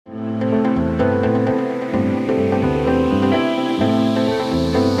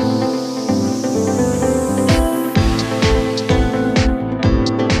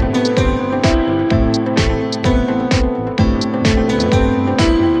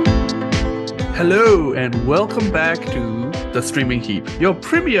Hello, and welcome back to The Streaming Heap, your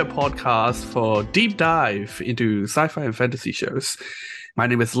premier podcast for deep dive into sci-fi and fantasy shows. My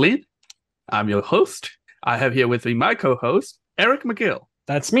name is Lynn. I'm your host. I have here with me my co-host, Eric McGill.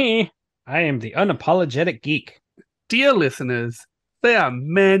 That's me. I am the unapologetic geek. Dear listeners, there are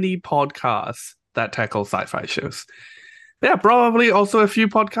many podcasts that tackle sci-fi shows. There are probably also a few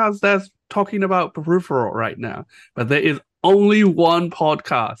podcasts that's talking about Peripheral right now, but there is only one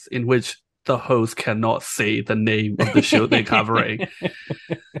podcast in which the host cannot say the name of the show they're covering.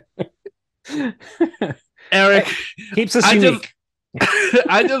 Eric keeps us unique.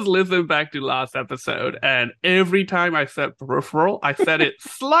 I just listened back to last episode, and every time I said Peripheral, I said it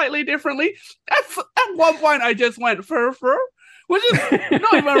slightly differently. At one point, I just went Peripheral, which is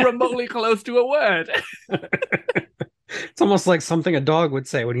not even remotely close to a word. It's almost like something a dog would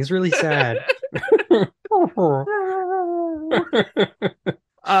say when he's really sad.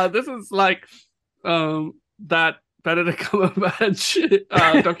 This is like that Benedict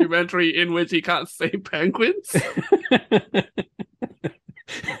Cumberbatch documentary in which he can't say penguins.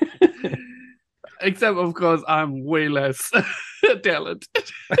 Except, of course, I'm way less talented.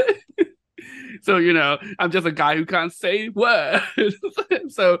 So, I'm just a guy who can't say words.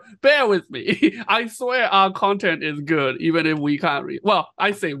 So bear with me. I swear our content is good, even if we can't read. Well,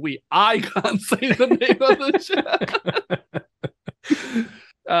 I say we. I can't say the name of the show.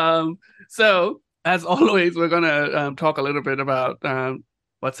 So, as always, we're going to talk a little bit about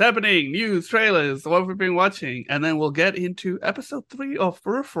what's happening, news, trailers, what we've been watching, and then we'll get into episode 3 of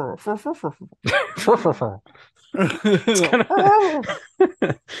Peripheral. It's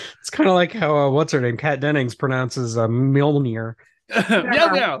kind of like how what's her name, Kat Dennings pronounces Mjolnir.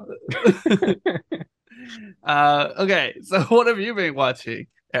 Yeah. Okay, so what have you been watching,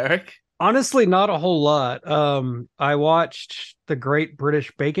 Eric? Honestly, not a whole lot. I watched The Great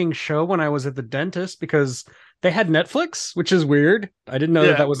British Baking Show when I was at the dentist because they had Netflix, which is weird. I didn't know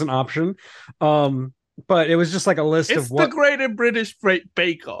that was an option. But it was just like a list of what the Great British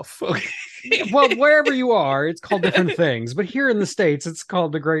Bake Off. Okay. Well, wherever you are, it's called different things. But here in the States, it's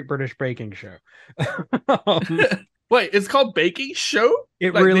called The Great British Baking Show. Wait, it's called Baking Show?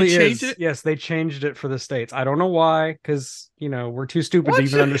 It really is. Yes, they changed it for the States. I don't know why, because, we're too stupid to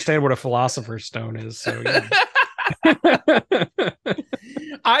even understand what a Philosopher's Stone is. So,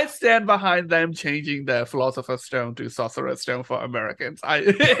 I stand behind them changing the Philosopher's Stone to Sorcerer's Stone for Americans.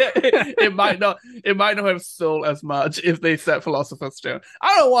 It might not have sold as much if they said Philosopher's Stone.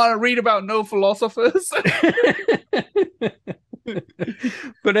 I don't want to read about no philosophers.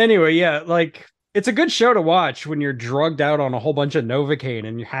 But anyway, it's a good show to watch when you're drugged out on a whole bunch of Novocaine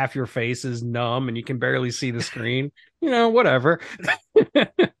and half your face is numb and you can barely see the screen. Whatever.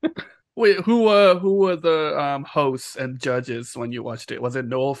 Wait, who were the hosts and judges when you watched it? Was it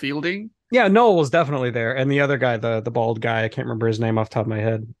Noel Fielding? Yeah, Noel was definitely there, and the other guy, the bald guy, I can't remember his name off the top of my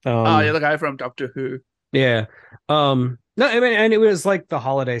head. The guy from Doctor Who. Yeah. No, I mean, and it was like the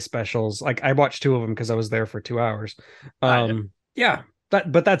holiday specials. Like I watched 2 of them because I was there for 2 hours. Yeah,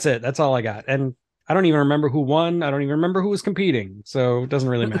 but that's it. That's all I got, and I don't even remember who won. I don't even remember who was competing, so it doesn't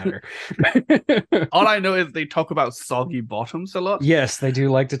really matter. All I know is they talk about soggy bottoms a lot. Yes, they do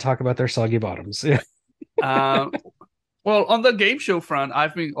like to talk about their soggy bottoms. Yeah. Well, on the game show front,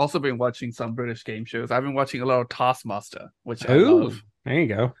 I've also been watching some British game shows. I've been watching a lot of Taskmaster, which I love. There you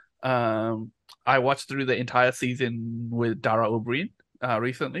go. I watched through the entire season with Dara O'Brien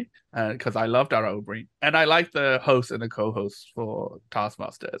recently because I love Dara O'Brien, and I like the host and the co-host for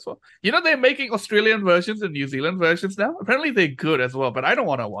Taskmaster as well. They're making Australian versions and New Zealand versions now. Apparently they're good as well, but I don't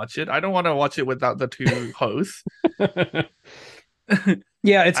want to watch it. I don't want to watch it without the 2 hosts.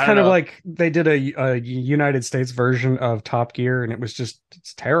 Yeah, it's kind of like they did a United States version of Top Gear, and it's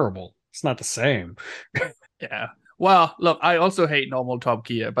terrible. It's not the same. Yeah. Well, look, I also hate normal Top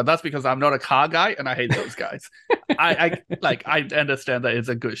Gear, but that's because I'm not a car guy and I hate those guys. I understand that it's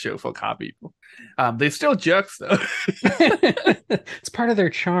a good show for car people. They're still jerks though. It's part of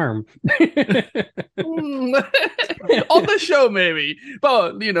their charm. On the show, maybe.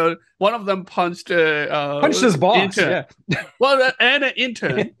 But one of them punched his boss. Intern. Yeah. Well, and an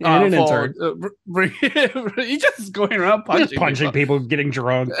intern. And an intern. He's just going around punching people, getting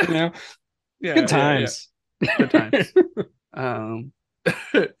drunk. Yeah. Good times. Yeah. Good times.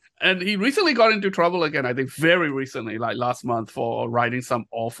 And he recently got into trouble again, I think very recently, like last month, for writing some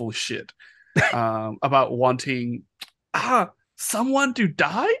awful shit about wanting someone to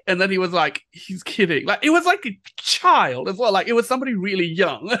die. And then he was like, he's kidding. Like, it was like a child as well. Like, it was somebody really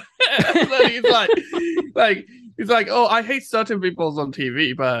young. And then he's like, He's like, oh, I hate certain people on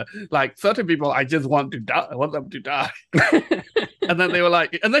TV, but like certain people, I just want to die. I want them to die. And then they were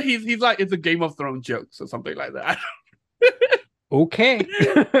like, and then he's like, it's a Game of Thrones jokes or something like that. Okay.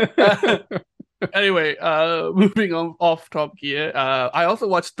 Anyway, moving on off top gear. I also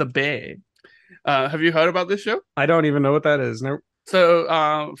watched The Bear. Have you heard about this show? I don't even know what that is. No.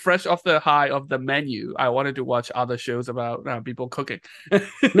 So, fresh off the high of The Menu, I wanted to watch other shows about people cooking.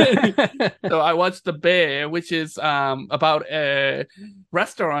 So I watched The Bear, which is about a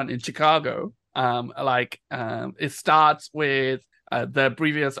restaurant in Chicago. It starts with the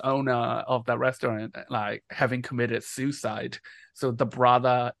previous owner of the restaurant like having committed suicide. So the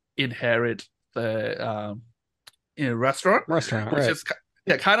brother inherit the restaurant, Which right. Is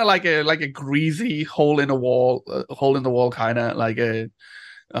kind of like a greasy hole in the wall kind of like a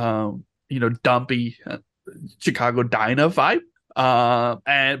dumpy Chicago diner vibe.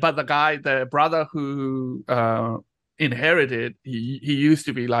 But the brother who inherited, he used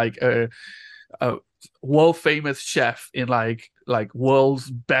to be like a world famous chef in like world's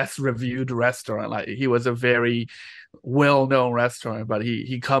best reviewed restaurant. Like he was a very well known restaurant, but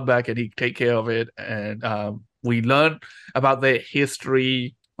he come back and he take care of it, and we learn about the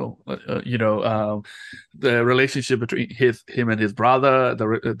history, the relationship between him and his brother,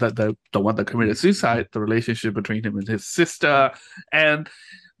 the one that committed suicide, the relationship between him and his sister, and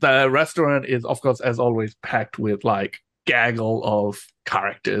the restaurant is, of course, as always, packed with like gaggle of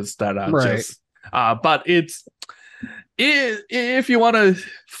characters that are just. But if you want to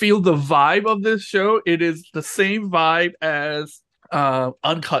feel the vibe of this show, it is the same vibe as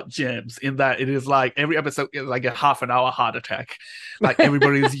Uncut Gems, in that it is like every episode is like a half an hour heart attack. Like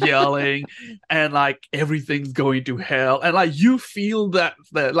everybody's yelling and like everything's going to hell, and like you feel that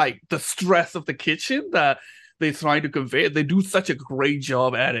the stress of the kitchen that they're trying to convey. They do such a great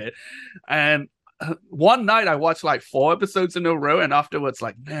job at it. And one night I watched like 4 episodes in a row, and afterwards,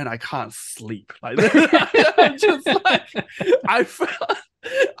 like, man, I can't sleep. Like, just like I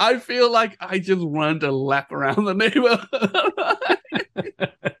feel like I just run a lap around the neighborhood.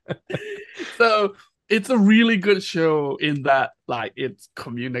 So it's a really good show in that, like, it's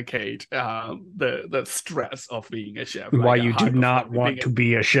communicate the stress of being a chef. Why you do not want to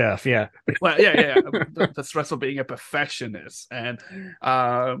be a chef, yeah. Well, yeah. The stress of being a perfectionist,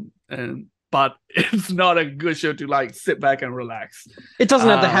 but it's not a good show to like sit back and relax. It doesn't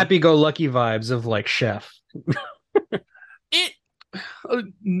have the happy-go-lucky vibes of like Chef.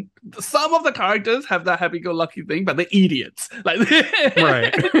 Some of the characters have that happy-go-lucky thing, but they're idiots. Like,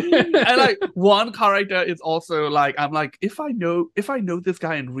 right. And like one character is also like, I'm like, if I know this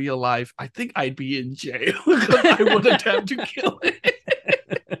guy in real life, I think I'd be in jail because I would attempt to kill him.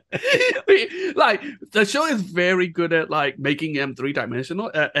 Like the show is very good at like making him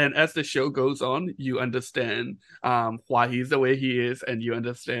 3-dimensional, and as the show goes on, you understand why he's the way he is, and you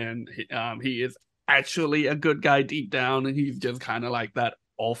understand he is actually a good guy deep down, and he's just kind of like that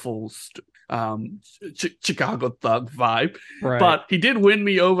awful Chicago thug vibe. Right. But he did win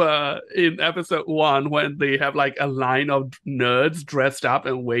me over in episode 1 when they have like a line of nerds dressed up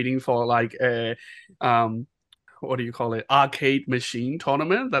and waiting for like a what do you call it, arcade machine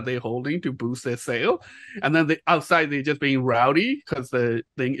tournament that they're holding to boost their sale. And then outside they're just being rowdy because the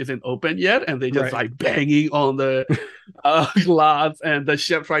thing isn't open yet, and they just like banging on the glass, and the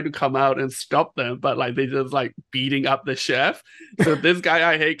chef tried to come out and stop them, but like they just like beating up the chef. So this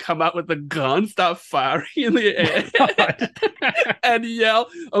guy I hate come out with the gun, start firing in the air and yell,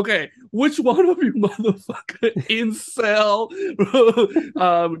 okay, which one of you motherfucker incel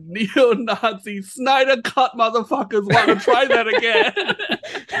neo-Nazi Snyder Cut motherfuckers want to try that again?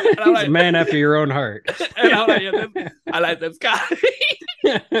 And I'm like, a man after your own heart. And I'm like, yeah, I like this guy.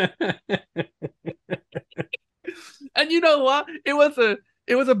 And you know what? It was a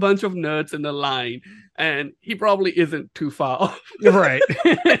bunch of nerds in the line, and he probably isn't too far off. Right.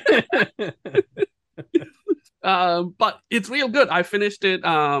 But it's real good. I finished it.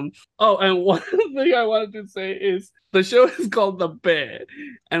 And one thing I wanted to say is the show is called The Bear,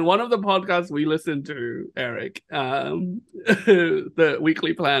 and one of the podcasts we listen to, Eric, the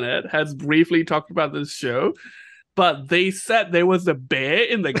Weekly Planet, has briefly talked about this show, but they said there was a bear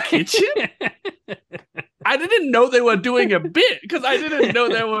in the kitchen. I didn't know they were doing a bit because I didn't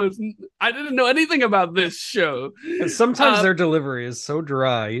know anything about this show. Sometimes their delivery is so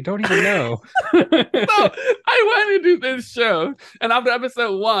dry, you don't even know. So I went into this show, and after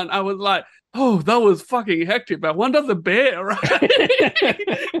episode 1, I was like, oh, that was fucking hectic, but when does the bear, right?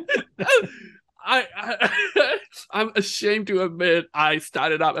 I'm ashamed to admit I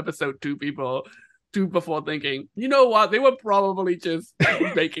started up episode 2, people. two before thinking, you know what? They were probably just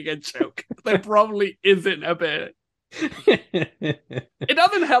making a joke. There probably isn't a bear. It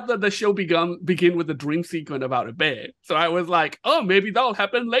doesn't help that the show begin with a dream sequence about a bear. So I was like, oh, maybe that'll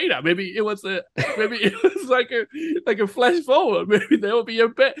happen later. Maybe it was like a flash forward. Maybe there will be a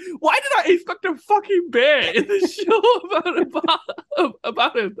bear. Why did I expect a fucking bear in the show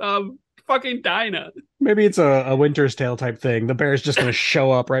about a fucking diner? Maybe it's a Winter's Tale type thing. The bear's just going to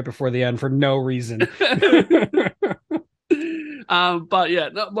show up right before the end for no reason. But yeah,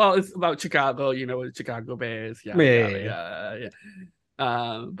 no, well, it's about Chicago, Chicago Bears. Yeah.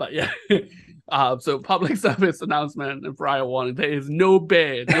 But yeah. So public service announcement and prior warning: there is no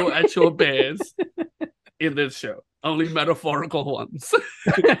bear, no actual bears in this show. Only metaphorical ones.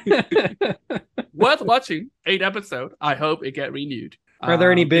 Worth watching. 8 episodes. I hope it get renewed. Are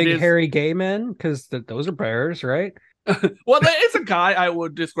there any big hairy gay men? Because those are bears, right? Well, there is a guy I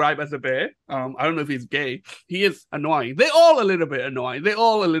would describe as a bear. I don't know if he's gay. He is annoying. They're all a little bit annoying. They're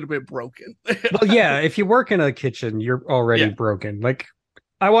all a little bit broken. Well, yeah, if you work in a kitchen, you're already broken. Like,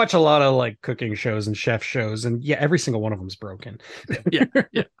 I watch a lot of like cooking shows and chef shows, and yeah, every single one of them's broken. Yeah.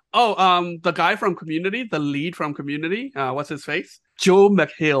 Oh, the guy from Community, the lead from Community, what's his face? Joe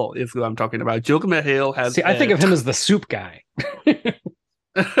McHale is who I'm talking about. Joe McHale has. See, I think of him as the soup guy.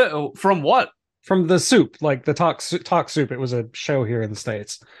 From what? From the Soup, like the Talk Soup. It was a show here in the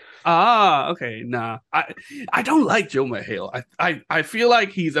States. Okay. Nah, I don't like Joe McHale. I feel like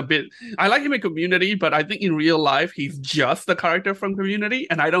he's a bit. I like him in Community, but I think in real life he's just the character from Community,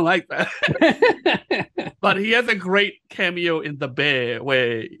 and I don't like that. But he has a great cameo in The Bear,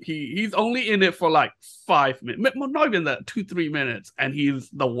 where he's only in it for like 5 minutes, not even that, 2-3 minutes, and he's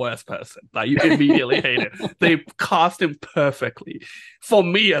the worst person. Like, you immediately hate it. They cast him perfectly, for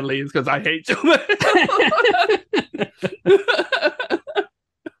me at least, because I hate Joe McHale.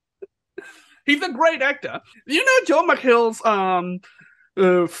 He's a great actor. You know, Joe McHale's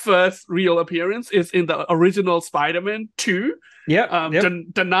first real appearance is in the original Spider-Man 2. Yeah.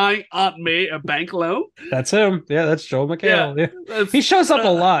 Denying Aunt May a bank loan. That's him. Yeah, that's Joel McHale. Yeah. He shows up a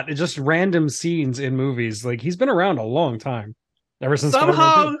lot. It's just random scenes in movies. Like, he's been around a long time. Ever since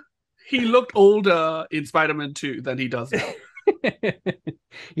somehow he looked older in Spider-Man 2 than he does now.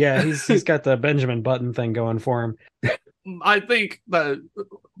 Yeah, he's got the Benjamin Button thing going for him. I think that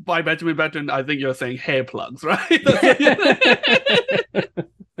by Benjamin Button, I think you're saying hair plugs, right?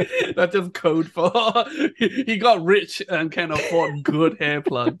 That's just code for he got rich and can afford good hair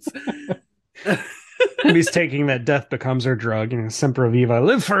plugs. And he's taking that death becomes her drug, Semper Viva,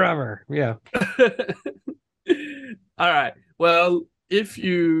 live forever. Yeah. All right. Well, if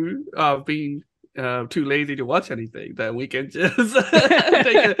you are being too lazy to watch anything, then we can just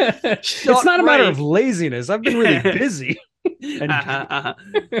take a short It's not a break. matter of laziness. I've been really busy.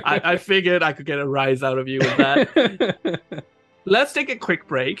 I figured I could get a rise out of you with that. Let's take a quick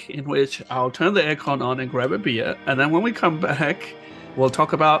break in which I'll turn the aircon on and grab a beer, and then when we come back, we'll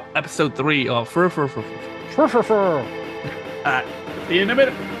talk about episode 3 of Fur. See you in a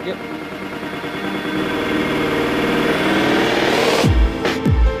minute. Yep.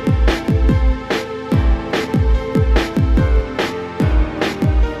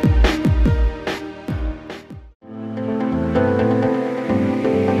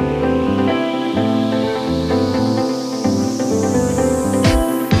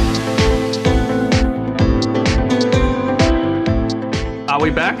 Are we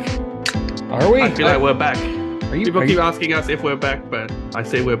back? Are we? I feel like we're back. People keep you... asking us if we're back, but I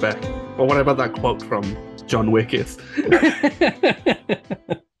say we're back. But what about that quote from John Wick is?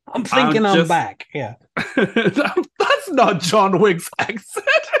 I'm thinking I'm back. Yeah. That's not John Wick's accent.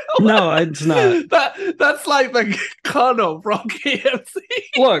 No, it's not. That's like the Colonel from KFC.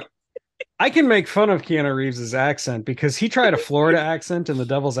 Look, I can make fun of Keanu Reeves' accent because he tried a Florida accent in The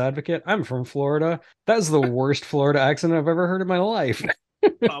Devil's Advocate. I'm from Florida. That's the worst Florida accent I've ever heard in my life.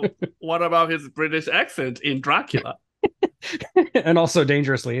 What about his British accent in Dracula? And also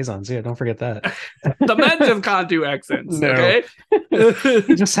Dangerous Liaisons. Yeah, don't forget that. The man just can't do accents. No. Okay,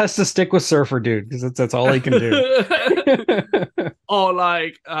 he just has to stick with Surfer Dude because that's all he can do. Or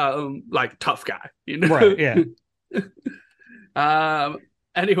like tough guy, Right? Yeah.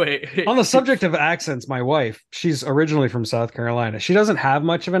 Anyway, on the subject of accents, my wife, she's originally from South Carolina. She doesn't have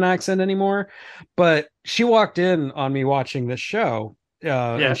much of an accent anymore, but she walked in on me watching this show.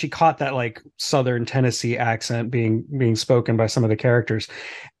 And she caught that like Southern Tennessee accent being spoken by some of the characters,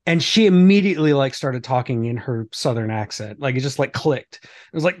 and she immediately like started talking in her Southern accent. Like, it just like clicked. It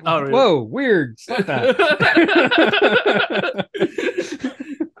was like, oh, really? Whoa, weird. Stop that.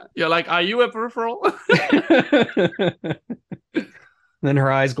 You're like, are you a peripheral? then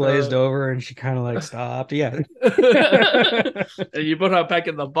her eyes glazed over and she kind of like stopped. Yeah. And you put her back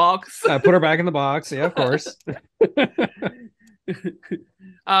in the box. I put her back in the box. Yeah, of course.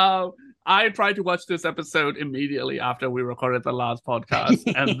 I tried to watch this episode immediately after we recorded the last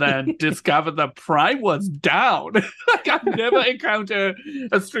podcast and then discovered that Prime was down. Like, I've never encountered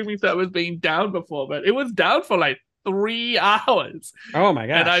a streaming service being down before, but it was down for like 3 hours. Oh my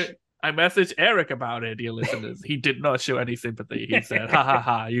gosh. And I messaged Eric about it, dear listeners. He did not show any sympathy. He said, ha ha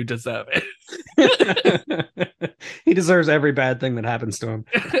ha, you deserve it. He deserves every bad thing that happens to him.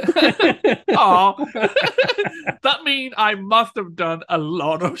 Oh, that means I must have done a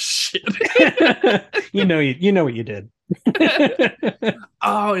lot of shit. you know what you did.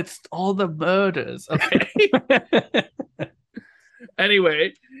 Oh, it's all the murders. Okay.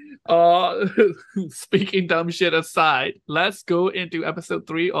 Anyway, speaking dumb shit aside, let's go into episode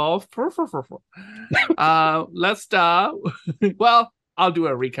 3 of let's start. Well, I'll do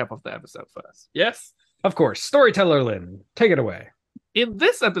a recap of the episode first. Yes? Of course. Storyteller Lynn, take it away. In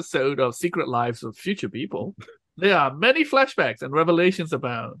this episode of Secret Lives of Future People, there are many flashbacks and revelations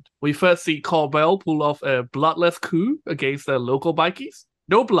abound. We first see Corbell pull off a bloodless coup against the local bikies.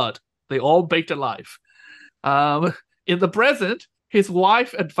 No blood. They all baked alive. In the present, his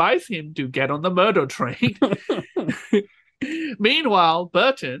wife advised him to get on the murder train. Meanwhile,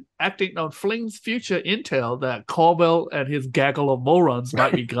 Burton, acting on Flynn's future intel that Corbell and his gaggle of morons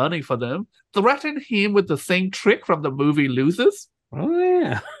might be gunning for them, threatened him with the same trick from the movie Losers. Oh,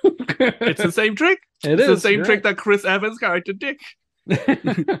 yeah. It's the same trick. It's the same trick that Chris Evans' character did.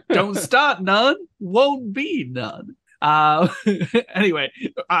 Don't start none, won't be none. Anyway,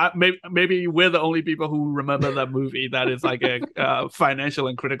 maybe we're the only people who remember that movie. That is like a financial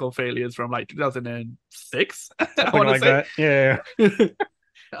and critical failures from like 2006. Something like that. Yeah.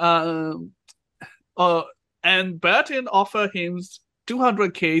 And Burton offered him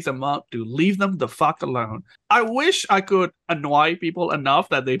 200K a month to leave them the fuck alone. I wish I could annoy people enough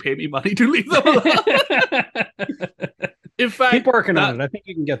that they pay me money to leave them alone. In fact, keep working on it. I think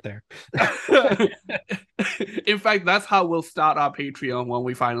you can get there. In fact, that's how we'll start our Patreon when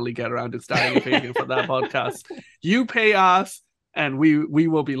we finally get around to starting a Patreon for that podcast. You pay us, and we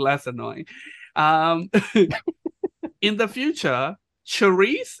will be less annoying. In the future,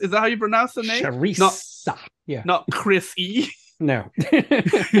 Charisse, is that how you pronounce the name? Charissa. Not Chris E. No.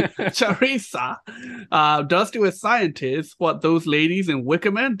 Charissa does to a scientist what those ladies in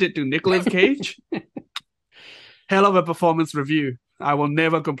Wicker Man did to Nicolas Cage. Hell of a performance review. I will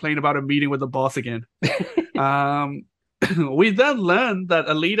never complain about a meeting with the boss again. We then learn that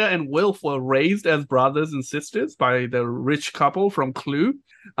Alita and Wilf were raised as brothers and sisters by the rich couple from Clue.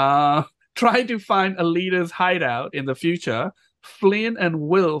 Trying to find Alita's hideout in the future, Flynn and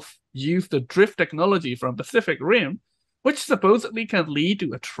Wilf use the drift technology from Pacific Rim, which supposedly can lead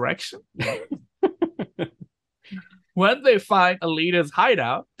to attraction. When they find Alita's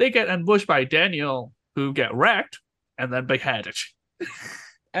hideout, they get ambushed by Daniel, who get wrecked and then beheaded.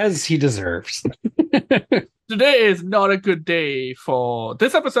 As he deserves. Today is not a good day for...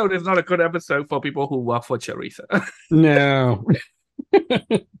 This episode is not a good episode for people who work for Charissa. No.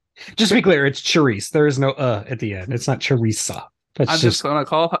 Just to be clear, it's Charisse. There is no at the end. It's not Charissa. I'm just going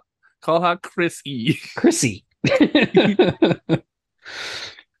to call her Chris E. Chrissy.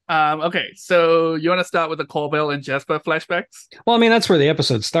 Okay, so you want to start with the Corbell and Jasper flashbacks? Well, I mean, that's where the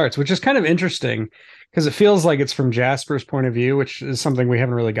episode starts, which is kind of interesting because it feels like it's from Jasper's point of view, which is something we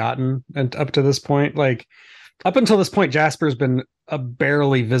haven't really gotten up to this point. Like, up until this point, Jasper's been a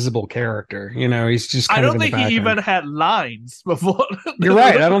barely visible character. You know, he's just I don't think he even had lines before. You're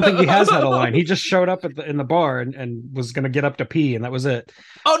right. I don't think he has had a line. He just showed up in the bar and was going to get up to pee, and that was it.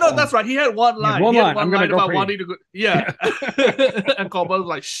 Oh, no, that's right. He had one line. He had one line about pee. wanting to go. Yeah. And Corbell was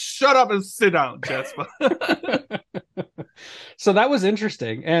like, shut up and sit down, Jasper. So that was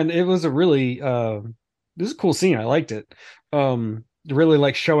interesting. And it was a really, this is a cool scene. I liked it. Really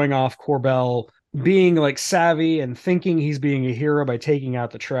like showing off Corbell being like savvy and thinking he's being a hero by taking out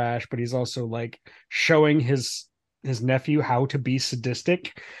the trash, but he's also like showing his nephew how to be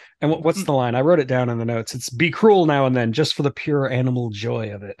sadistic. And what's the line? I wrote it down in the notes. It's be cruel now and then just for the pure animal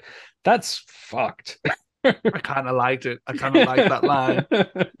joy of it. That's fucked. I kind of liked it. I kind of liked that line.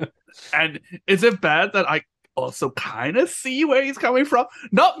 And is it bad that I also kind of see where he's coming from?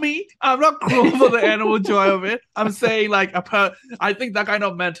 Not me. I'm not cruel for the animal joy of it. I'm saying like I think that kind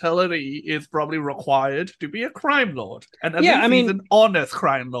of mentality is probably required to be a crime lord. And at least he's an honest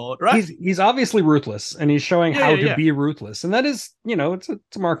crime lord, right? He's obviously ruthless, and he's showing how to be ruthless. And that is, it's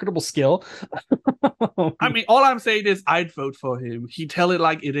a marketable skill. I mean, all I'm saying is I'd vote for him. He tell it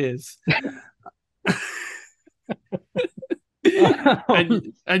like it is.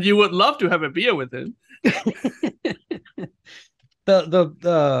 and you would love to have a beer with him.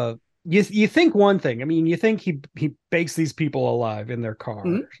 The you think one thing. I mean, you think he bakes these people alive in their car,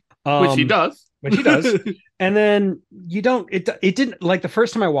 which he does. Which he does. And then you don't. It didn't, like, the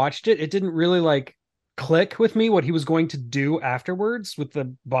first time I watched it. It didn't really like click with me what he was going to do afterwards with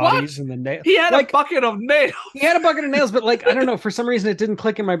the bodies and the nails. He had a bucket of nails. He had a bucket of nails, but like, I don't know, for some reason it didn't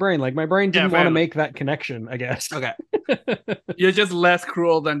click in my brain. Like, my brain didn't want to make that connection, I guess. Okay. You're just less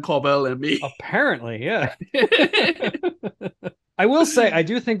cruel than Corbell and me. Apparently, yeah. I will say, I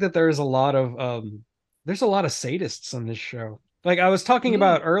do think that there's a lot of sadists on this show. Like, I was talking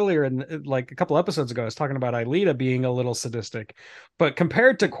about earlier, in like a couple episodes ago, I was talking about Aelita being a little sadistic, but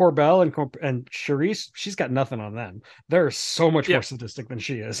compared to Corbell and Charisse, she's got nothing on them. They're so much more sadistic than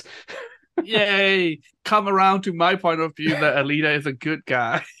she is. Yay! Come around to my point of view that Aelita is a good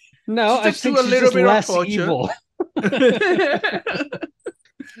guy. No, I think she's just less evil.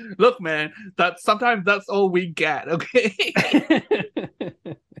 Look, man, sometimes that's all we get. Okay.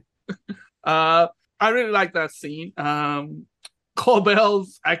 I really like that scene.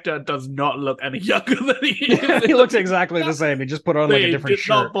 Corbell's actor does not look any younger than he is. He looks exactly the same. He just put on like a different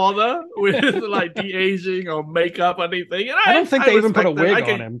shirt. Not bother with like de-aging or makeup or anything. And I don't think they even put a wig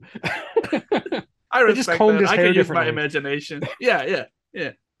on him. I respect that. I can use my imagination. Yeah.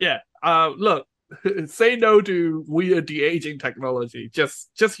 Look, say no to weird de-aging technology.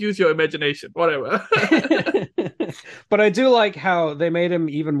 Just use your imagination. Whatever. But I do like how they made him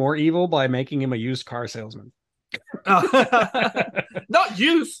even more evil by making him a used car salesman. Not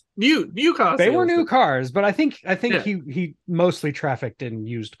used, new cars. They were new cars, but I think he mostly trafficked in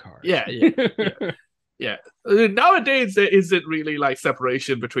used cars. Yeah. Nowadays there isn't really like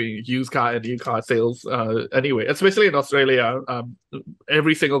separation between used car and new car sales. Anyway, especially in Australia,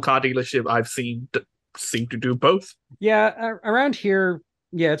 every single car dealership I've seen seem to do both. Yeah, around here,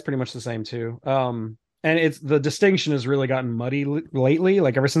 it's pretty much the same too. And it's the distinction has really gotten muddy lately.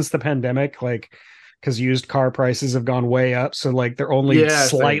 Like ever since the pandemic, like, because used car prices have gone way up, so like they're only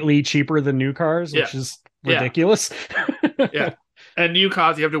slightly cheaper than new cars, which is ridiculous. Yeah, and new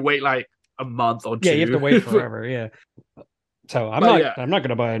cars you have to wait like a month or two. Yeah, you have to wait forever. Yeah, so I'm not going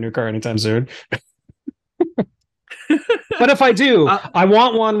to buy a new car anytime soon. But if I do, I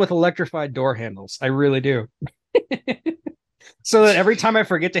want one with electrified door handles. I really do. So that every time I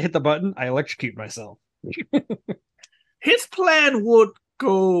forget to hit the button, I electrocute myself. His plan would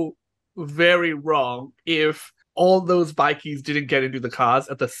go very wrong if all those bikies didn't get into the cars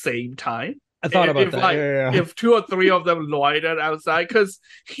at the same time. I thought about that. Like, if 2 or 3 of them loitered outside, because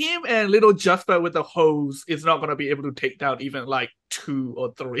him and little Jasper with the hose is not going to be able to take down even like 2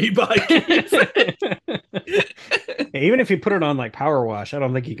 or 3 bikies. Even if you put it on like power wash, I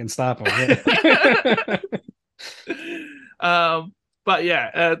don't think you can stop them. But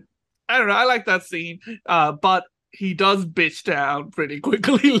yeah, I don't know. I like that scene. But he does bitch down pretty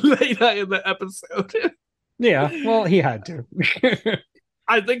quickly later in the episode. Yeah, well, he had to.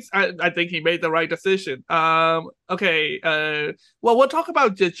 I think he made the right decision. Okay. Well, we'll talk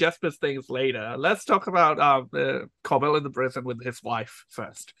about Jasper's things later. Let's talk about Corbell in the prison with his wife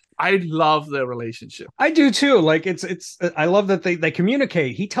first. I love their relationship. I do too. Like it's I love that they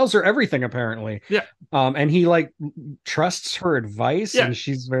communicate. He tells her everything apparently. Yeah. And he like trusts her advice, and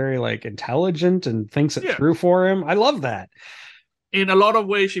she's very like intelligent and thinks it through for him. I love that. In a lot of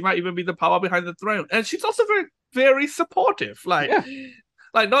ways, she might even be the power behind the throne, and she's also very, very supportive. Like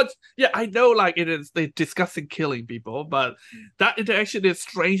not. Yeah, I know. Like they're discussing killing people, but that interaction is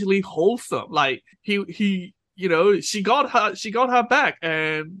strangely wholesome. Like he. You know, she got her back,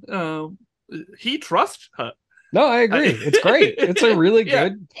 and he trusts her. No, I agree. It's great. It's a really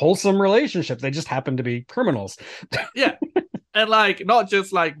good, wholesome relationship. They just happen to be criminals. Yeah. And like not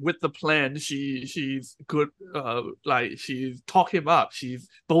just like with the plan, she's good. Like she's talk him up. She's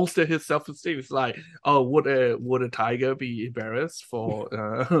bolstered his self-esteem. It's like, oh, would a tiger be embarrassed for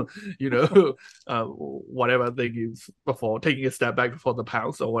whatever thing is before taking a step back before the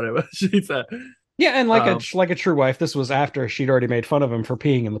pounce or whatever she said. Yeah, and like a true wife, this was after she'd already made fun of him for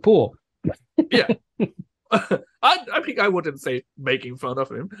peeing in the pool. Yeah. I think I wouldn't say making fun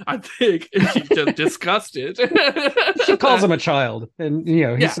of him. I think she's just disgusted. She calls him a child, and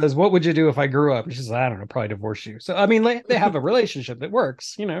he says, "What would you do if I grew up?" And she says, "I don't know, probably divorce you." So I mean, they have a relationship that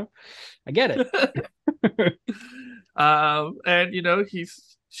works. I get it. And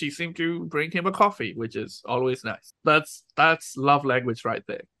she seemed to bring him a coffee, which is always nice. That's love language right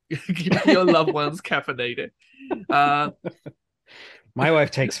there. Keep your loved ones caffeinated. My wife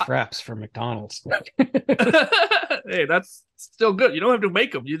takes fraps from McDonald's. Hey, that's still good. You don't have to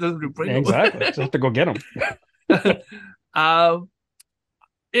make them. You just have to bring them. Exactly. Just have to go get them. Um,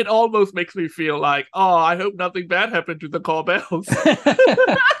 it almost makes me feel like, oh, I hope nothing bad happened to the Corbells.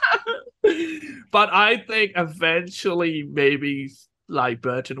 But I think eventually maybe like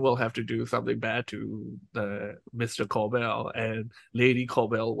Burton will have to do something bad to Mr. Corbell, and Lady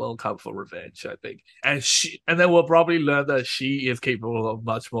Corbell will come for revenge, I think. And then we'll probably learn that she is capable of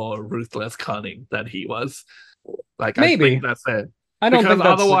much more ruthless cunning than he was. Like Maybe. I think that's it. I don't because think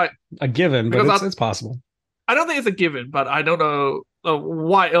that's otherwise a given, but it's possible. I don't think it's a given, but I don't know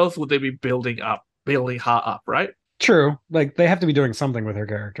why else would they be building her up, right? True. Like they have to be doing something with her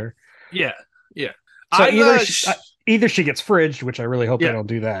character. Yeah, yeah. So either she gets fridged, which I really hope they don't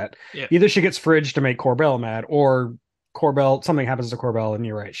do that. Yeah. Either she gets fridged to make Corbell mad, or something happens to Corbell, and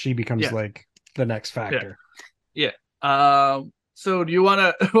you're right, she becomes like the next factor. Yeah. So do you want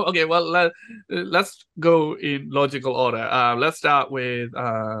to? Okay, well let's go in logical order. Let's start with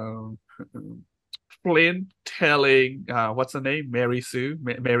Flynn telling what's her name, Mary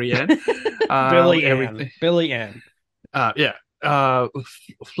Ann, Billy Ann.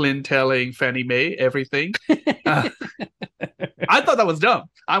 Flynn telling Fannie Mae everything. I thought that was dumb.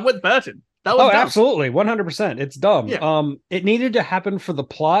 I'm with Burton. That was dumb. Absolutely, 100%. It's dumb. Yeah. It needed to happen for the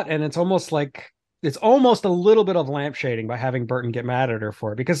plot, and it's almost a little bit of lampshading by having Burton get mad at her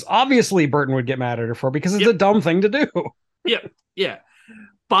for it, because obviously Burton would get mad at her for it, because it's a dumb thing to do. Yeah.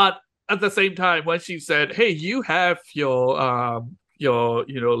 But at the same time, when she said, "Hey, you have your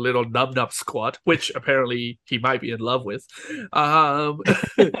little nub squad," which apparently he might be in love with. I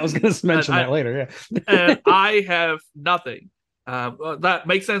was going to mention that later. Yeah. And I have nothing. That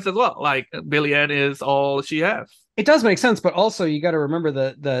makes sense as well. Like Billy Ann is all she has. It does make sense, but also you got to remember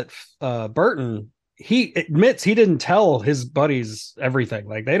that Burton, he admits he didn't tell his buddies everything.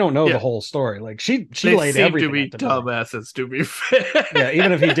 Like they don't know the whole story. Like she laid everything. To be dumbasses, to be fair. Yeah,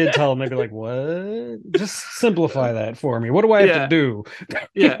 even if he did tell them, they'd be like, "What? Just simplify that for me. What do I have to do?"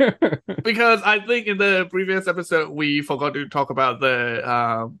 Yeah, because I think in the previous episode we forgot to talk about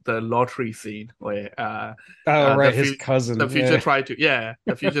the lottery scene where his cousin, the future tried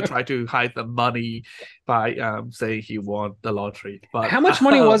to hide the money by saying he won the lottery. But how much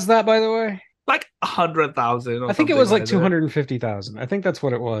money was that, by the way? Like 100,000. I think it was like 250,000. I think that's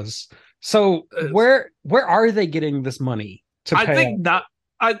what it was. So where are they getting this money to pay?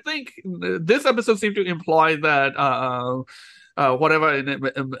 I think this episode seemed to imply that whatever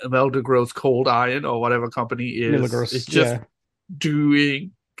Imelda Gross Cold Iron or whatever company is just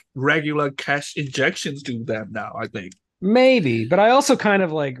doing regular cash injections to them now. I think maybe, but I also kind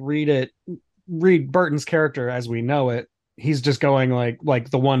of like read Burton's character as we know it. He's just going like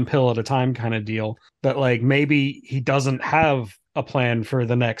the one pill at a time kind of deal, that like maybe he doesn't have a plan for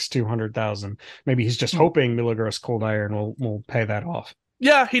the next 200,000. Maybe he's just hoping Milagros Cold Iron will pay that off.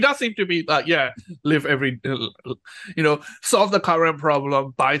 Yeah, he does seem to be live every, solve the current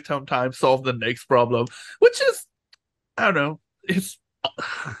problem, buy some time, solve the next problem, which is, I don't know, it's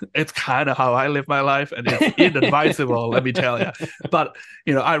kind of how I live my life, and it's inadvisable, let me tell you. But,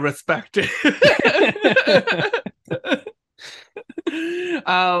 I respect it.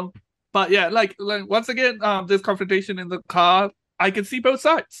 But yeah, like once again, this confrontation in the car, I can see both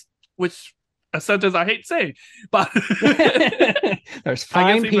sides, which a sentence I hate saying, but there's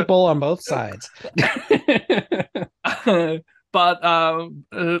fine people on both sides. But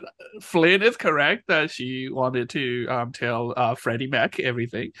Flynn is correct that she wanted to tell Freddie Mac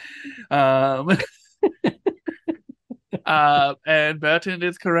everything. And Burton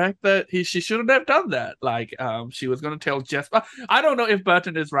is correct that she shouldn't have done that. Like, she was going to tell Jesper. I don't know if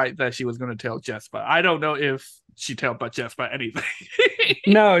Burton is right that she was going to tell Jesper. I don't know if she told Jesper anything.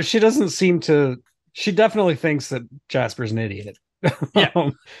 No, she doesn't seem to. She definitely thinks that Jasper's an idiot. Yeah.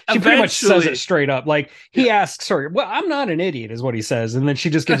 She pretty much says it straight up. Like he asks her, "Well, I'm not an idiot," is what he says, and then she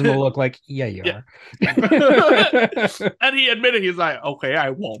just gives him a look like, "Yeah, you are." And he admitted, he's like, "Okay, I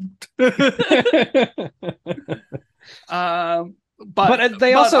won't." But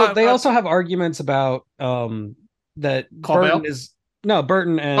they also have arguments about that Corbell?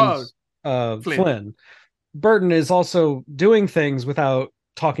 Burton and Flynn. Burton is also doing things without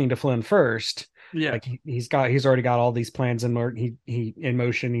talking to Flynn first. Yeah, like he's already got all these plans in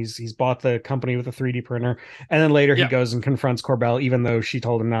motion. He's bought the company with a 3D printer, and then later he goes and confronts Corbell, even though she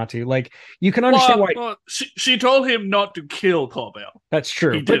told him not to. Like you can understand why she told him not to kill Corbell. That's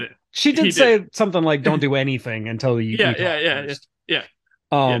true. He did it. She did say something like, "Don't do anything until you." Yeah.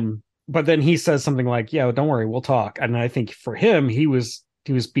 But then he says something like, "Yeah, don't worry, we'll talk." And I think for him, he was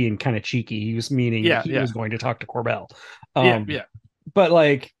being kind of cheeky. He was meaning he was going to talk to Corbell. But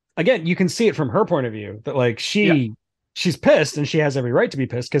like again, you can see it from her point of view that like she's pissed, and she has every right to be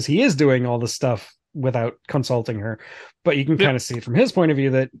pissed because he is doing all the stuff without consulting her. But you can kind of see from his point of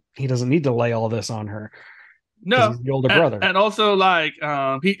view that he doesn't need to lay all this on her. No, he's the older brother, and also like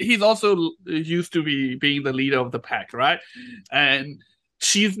he's also used to being the leader of the pack, right? And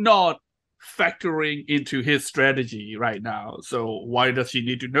she's not factoring into his strategy right now. So why does she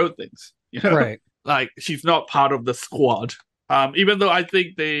need to know things? You know, right? Like she's not part of the squad. Even though I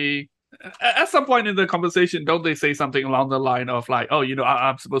think they, at some point in the conversation, don't they say something along the line of like, "Oh, you know,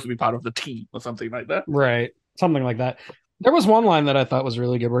 I'm supposed to be part of the team" or something like that? Right, something like that. There was one line that I thought was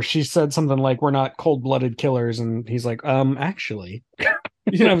really good where she said something like, "We're not cold-blooded killers," and he's like, actually,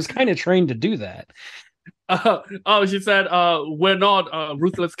 I was kind of trained to do that. She said, "We're not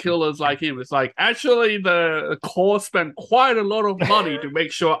ruthless killers like him." It's like actually, the Corps spent quite a lot of money to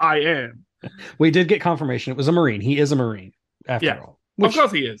make sure I am. We did get confirmation it was a Marine. He is a Marine after all. Of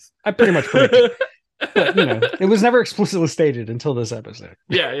course, he is. I pretty much predicted. But, it was never explicitly stated until this episode.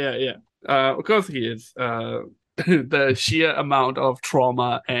 Yeah. Of course, he is. The sheer amount of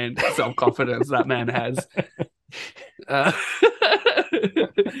trauma and self-confidence that man has.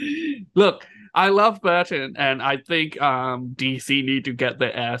 Look, I love Burton, and I think DC need to get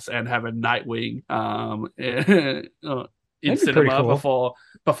their ass and have a Nightwing in cinema cool.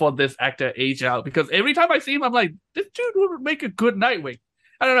 before this actor age out. Because every time I see him, I'm like, this dude would make a good Nightwing.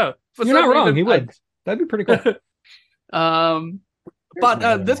 I don't know. You're not wrong. He would. That'd be pretty cool.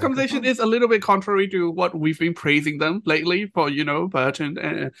 But this conversation is a little bit contrary to what we've been praising them lately for,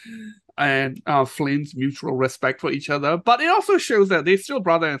 Burton and Flynn's mutual respect for each other. But it also shows that they're still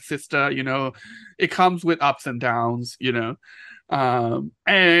brother and sister, It comes with ups and downs,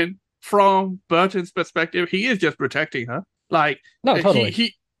 And from Burton's perspective, he is just protecting her. Like, no,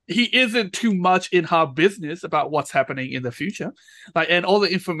 totally. He isn't too much in her business about what's happening in the future. Like, and all the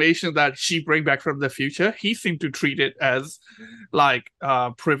information that she bring back from the future, he seemed to treat it as like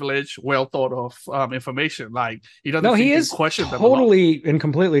privileged, well thought of information. Like he doesn't he is question totally and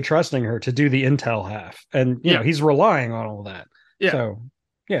completely trusting her to do the intel half. And you know, he's relying on all that. Yeah. So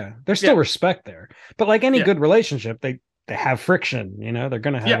there's still respect there. But like any good relationship, they have friction, they're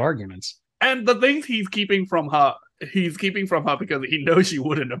gonna have arguments. And the things he's keeping from her because he knows she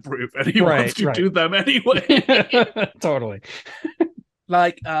wouldn't approve, and he wants to do them anyway. Totally.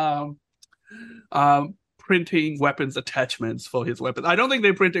 Like printing weapons attachments for his weapons. I don't think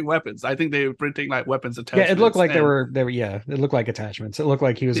they're printing weapons. I think they're printing like weapons attachments. Yeah, it looked like they were. It looked like attachments. It looked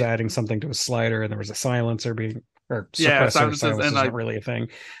like he was adding something to a slider, and there was a silencer being silencers and not really a thing.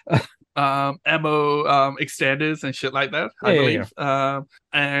 Ammo extenders and shit like that, I believe.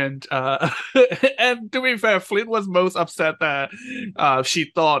 And and to be fair, Flynn was most upset that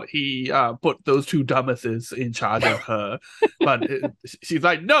she thought he put those two dumbasses in charge of her. But she's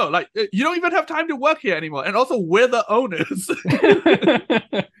like, no, like you don't even have time to work here anymore. And also we're the owners.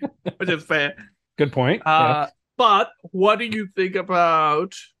 Which is fair. Good point. But what do you think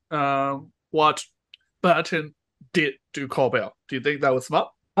about what Burton did to Corbell? Do you think that was smart?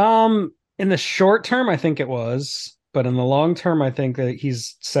 In the short term, I think it was, but in the long term, I think that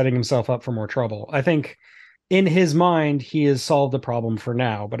he's setting himself up for more trouble. I think in his mind, he has solved the problem for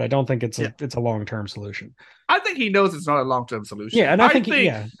now, but I don't think it's a long-term solution. I think he knows it's not a long-term solution. Yeah, and I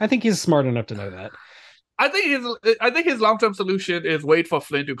think he's smart enough to know that. I think his long-term solution is wait for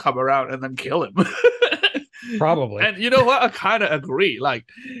Flynn to come around and then kill him. Probably. And you know what? I kind of agree. Like,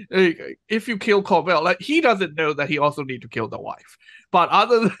 if you kill Corbell, like he doesn't know that he also need to kill the wife. But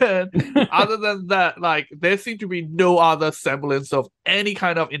other than that, like there seemed to be no other semblance of any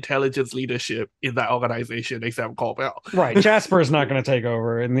kind of intelligence leadership in that organization except Corbell. Right. Jasper is not going to take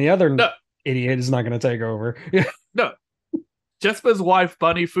over, and the other idiot is not going to take over. No. Jasper's wife,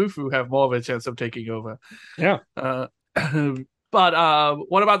 Bunny Fufu, have more of a chance of taking over. Yeah. But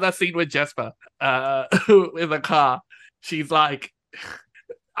what about that scene with Jasper in the car? She's like,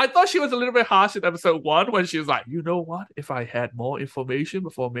 I thought she was a little bit harsh in episode 1 when she was like, you know what? If I had more information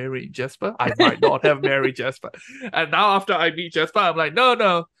before marrying Jasper, I might not have married Jasper. And now after I meet Jasper, I'm like,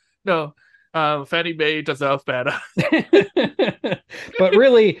 no. Fannie Mae deserves better. But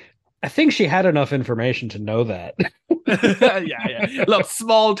really, I think she had enough information to know that. Yeah. Look,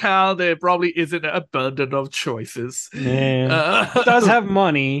 small town, there probably isn't an abundance of choices. Yeah. It does have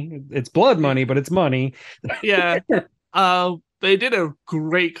money. It's blood money, but it's money. Yeah. They did a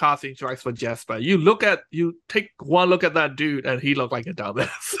great casting choice for Jasper. You take one look at that dude, and he looked like a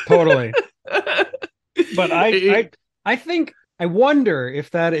dumbass. Totally. But I think I wonder if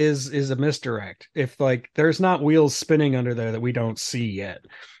that is a misdirect. If like there's not wheels spinning under there that we don't see yet.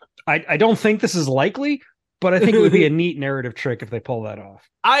 I don't think this is likely, but I think it would be a neat narrative trick if they pull that off.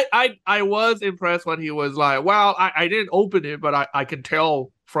 I was impressed when he was like, well, I didn't open it, but I can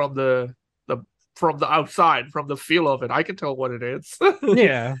tell from the from the outside, from the feel of it, I can tell what it is.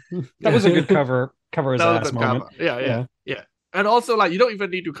 Yeah, that was a good cover his That was a ass good moment. cover. Yeah. And also, like, you don't even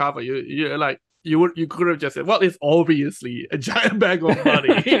need to cover. You like you could have just said, well, it's obviously a giant bag of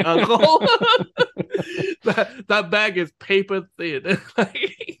money, Uncle. That bag is paper thin.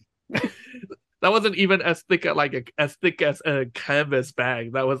 Like, that wasn't even as thick as thick as a canvas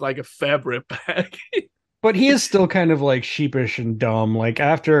bag. That was like a fabric bag. But he is still kind of like sheepish and dumb. Like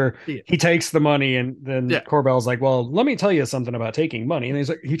after he takes the money, and then Corbell's like, "Well, let me tell you something about taking money," and he's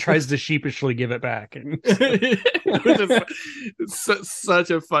like, he tries to sheepishly give it back, and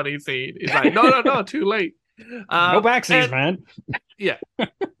such a funny scene. He's like, "No, too late. No backsies, man." Yeah,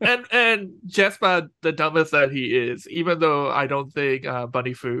 and Jasper, the dumbest that he is, even though I don't think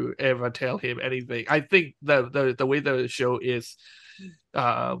Bunny Fu ever tell him anything. I think the way the show is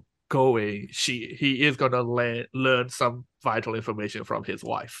going, he is gonna learn some vital information from his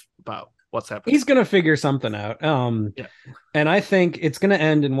wife about what's happening. He's gonna figure something out. And I think it's gonna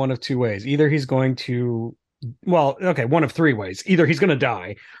end in one of two ways. Either he's going to, one of three ways. Either he's gonna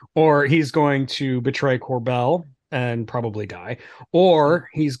die, or he's going to betray Corbell and probably die, or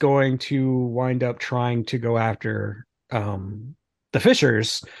he's going to wind up trying to go after the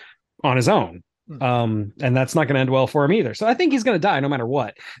Fishers on his own. And that's not going to end well for him either. So I think he's going to die no matter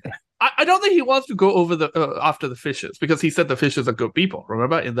what. I don't think he wants to go over after the Fishers, because he said the Fishers are good people.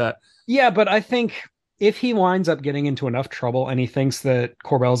 Remember in that? Yeah, but I think if he winds up getting into enough trouble and he thinks that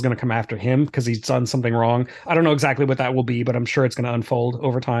Corbell is going to come after him because he's done something wrong, I don't know exactly what that will be, but I'm sure it's going to unfold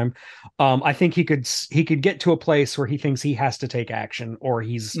over time. I think he could get to a place where he thinks he has to take action or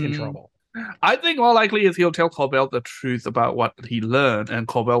he's in trouble. I think more likely is he'll tell Corbell the truth about what he learned, and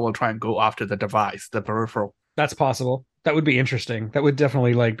Corbell will try and go after the device, the peripheral. That's possible. That would be interesting. That would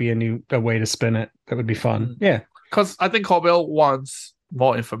definitely like be a way to spin it. That would be fun. Yeah. Because I think Corbell wants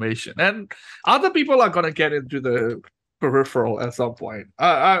more information, and other people are going to get into the peripheral at some point.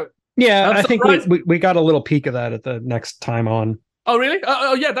 I think we got a little peek of that at the next time on. Oh, really?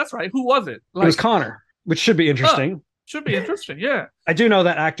 Oh, yeah, that's right. Who was it? It was Connor, which should be interesting. Should be interesting, yeah. I do know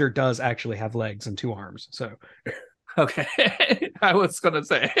that actor does actually have legs and 2 arms, so. Okay. I was going to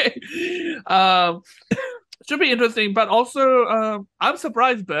say. Should be interesting, but also I'm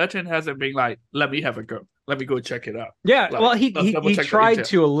surprised Burton hasn't been like, let me have a go. Let me go check it out. Yeah, like, well, he tried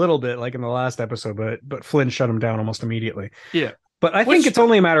to a little bit, like in the last episode, but Flynn shut him down almost immediately. Yeah. But I think it's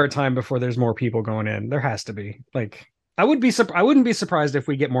only a matter of time before there's more people going in. There has to be. Like, I wouldn't be surprised if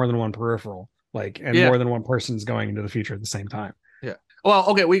we get more than one peripheral. More than one person's going into the future at the same time. Yeah. Well,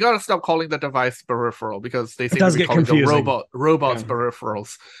 okay, we gotta stop calling the device peripheral because they seem to be calling the robots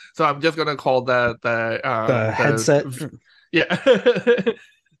peripherals. So I'm just gonna call the headset. The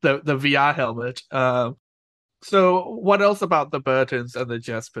VR helmet. So what else about the Burtons and the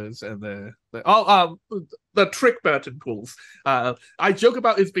Jaspers and the trick Burton pulls? I joke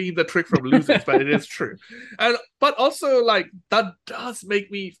about it being the trick from Losers, but it is true. But also like that does make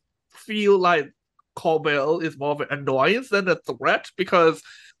me feel like Corbell is more of an annoyance than a threat because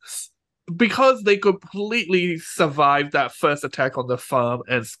they completely survived that first attack on the farm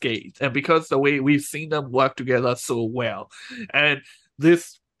unscathed, and because the way we've seen them work together so well, and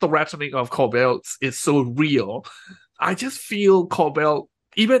this threatening of Corbell is so real, I just feel Corbell,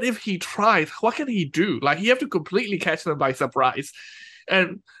 even if he tries, what can he do? Like, he have to completely catch them by surprise,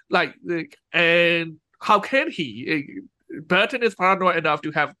 and how can he? Burton is paranoid enough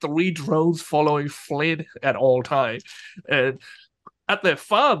to have 3 drones following Flynn at all times. And at their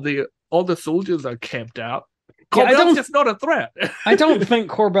farm, all the soldiers are camped out. Corbell's just not a threat. I don't think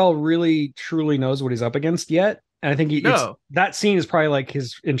Corbell really truly knows what he's up against yet. And I think that scene is probably like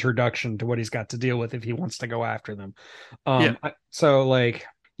his introduction to what he's got to deal with if he wants to go after them. He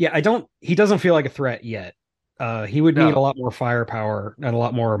doesn't feel like a threat yet. He would need a lot more firepower and a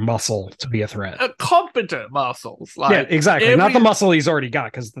lot more muscle to be a threat. Competent muscles. Yeah, exactly. Not the muscle he's already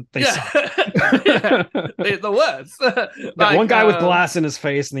got, because they suck. They're the worst. One guy with glass in his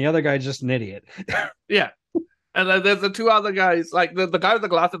face and the other guy just an idiot. Yeah. And then there's the 2 other guys, like the guy with the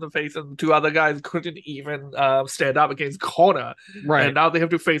glass in the face and the 2 other guys couldn't even stand up against Connor. Right. And now they have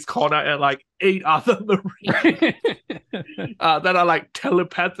to face Connor and like 8 other Marines that are like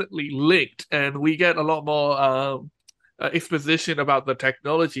telepathically linked. And we get a lot more exposition about the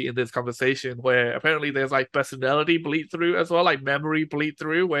technology in this conversation, where apparently there's like personality bleed through as well, like memory bleed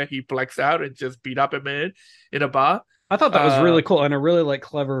through, where he blacks out and just beat up a man in a bar. I thought that was really cool and a really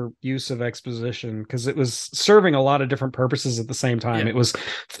clever use of exposition, because it was serving a lot of different purposes at the same time. Yeah. It was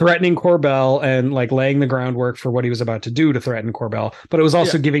threatening Corbell and like laying the groundwork for what he was about to do to threaten Corbell, but it was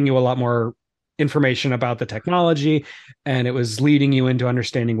also giving you a lot more information about the technology, and it was leading you into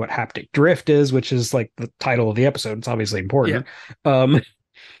understanding what haptic drift is, which is like the title of the episode. It's obviously important.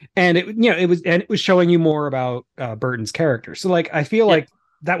 And it was showing you more about Burton's character. So like I feel like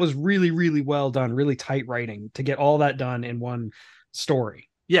that was really, really well done, really tight writing to get all that done in one story.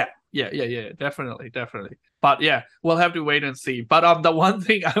 Yeah, definitely. But yeah, we'll have to wait and see. But the one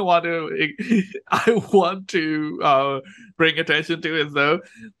thing I want to bring attention to is though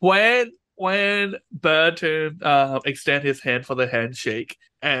when Burton extend his hand for the handshake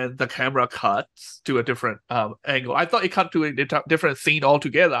and the camera cuts to a different angle. I thought it cut to a different scene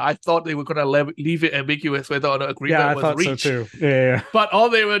altogether. I thought they were going to leave it ambiguous whether or not agreement was reached. So too. Yeah. But all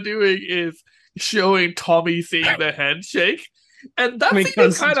they were doing is showing Tommy seeing the handshake. And that scene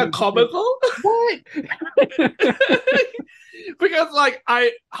is kind of comical. What? Because like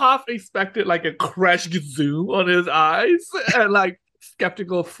I half expected like a crash zoom on his eyes and like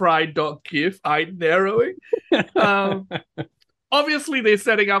skeptical fried dog gif eye narrowing. Obviously they're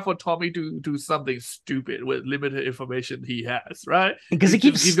setting up for Tommy to do something stupid with limited information he has, right? Because he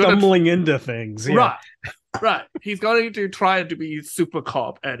keeps stumbling into things. Yeah. Right. He's going to try to be super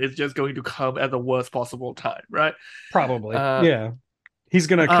cop and it's just going to come at the worst possible time, right? Probably. Yeah. He's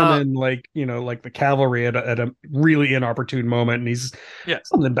gonna come in like the cavalry at a really inopportune moment, and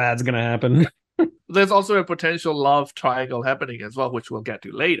something bad's gonna happen. There's also a potential love triangle happening as well, which we'll get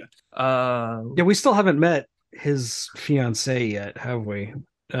to later. We still haven't met his fiancée yet, have we?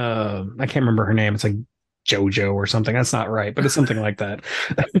 I can't remember her name. It's like Jojo or something. That's not right, but it's something like that.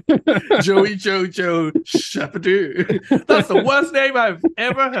 Joey Jojo Shepardoo. That's the worst name I've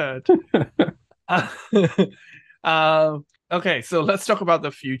ever heard. Okay, so let's talk about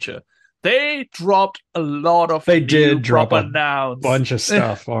the future. They dropped a lot of drop a nouns. Bunch of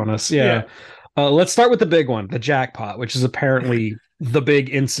stuff on us. Yeah. Let's start with the big one, the jackpot, which is apparently the big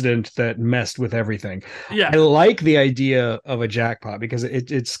incident that messed with everything. Yeah. I like the idea of a jackpot because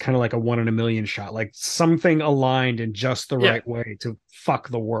it's kind of like a 1 in a million shot, like something aligned in just the right way to fuck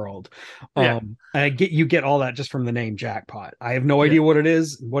the world. And you get all that just from the name jackpot. I have no idea what it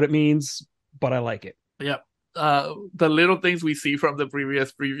is, what it means, but I like it. Yep. The little things we see from the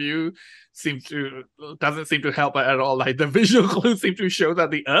previous preview doesn't seem to help at all. Like the visual clues seem to show that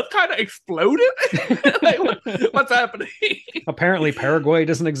the Earth kind of exploded. Like, what's happening? Apparently, Paraguay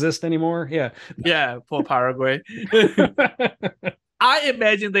doesn't exist anymore. Yeah, poor Paraguay. I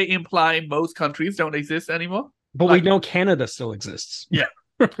imagine they imply most countries don't exist anymore. But we know Canada still exists. Yeah.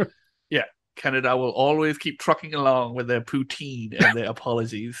 Canada will always keep trucking along with their poutine and their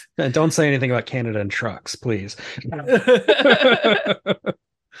apologies. And don't say anything about Canada and trucks, please.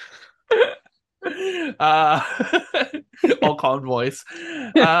 Or convoys.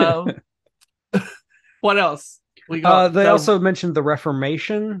 What else? They also mentioned the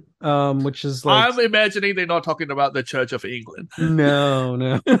Reformation, which is like... I'm imagining they're not talking about the Church of England.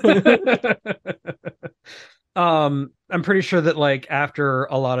 No. I'm pretty sure that like after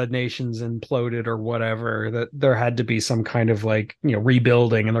a lot of nations imploded or whatever, that there had to be some kind of like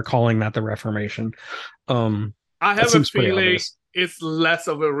rebuilding, and they're calling that the Reformation. I have a feeling it's less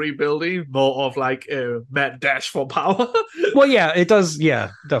of a rebuilding, more of like a mad dash for power. Well, yeah, it does.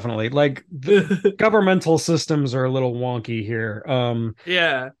 Yeah, definitely. Like the governmental systems are a little wonky here.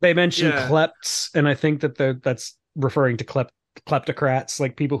 They mentioned klepts, and I think that's referring to kleptocrats,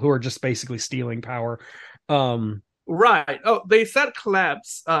 like people who are just basically stealing power. Right. Oh, they said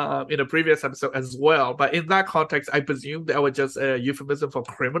klepts in a previous episode as well, but in that context, I presume that was just a euphemism for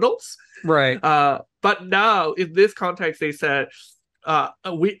criminals. Right. But now in this context, they said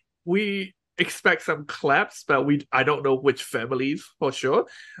we expect some klepts, but I don't know which families for sure.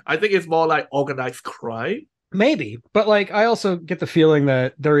 I think it's more like organized crime. Maybe, but like I also get the feeling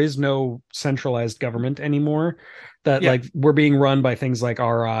that there is no centralized government anymore. That like we're being run by things like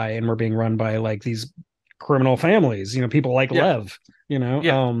RI, and we're being run by like these criminal families, people like Lev,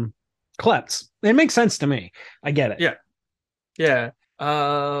 klepts. It makes sense to me. I get it.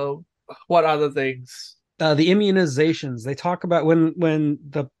 What other things? The immunizations. They talk about when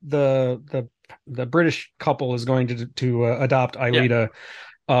the British couple is going to adopt Aelita.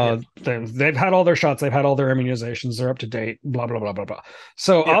 They've had all their shots, they've had all their immunizations, they're up to date, blah blah blah blah blah.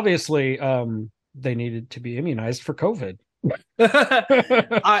 So obviously they needed to be immunized for COVID.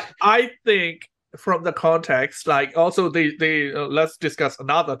 I think from the context, like also they let's discuss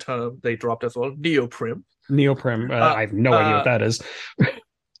another term they dropped as well, neoprim. I have no idea what that is.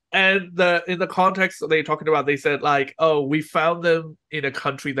 And in the context they talking about, they said like, oh, we found them in a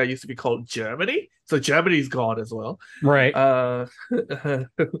country that used to be called Germany. So Germany's gone as well. Right.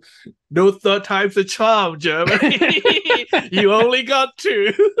 No third time's a charm, Germany. You only got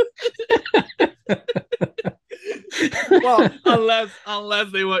two. Well,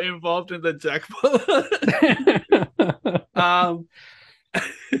 unless they were involved in the jackpot.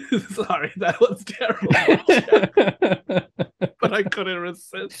 Sorry, that was terrible. But I couldn't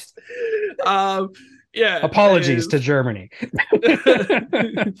resist. Yeah. Apologies to Germany.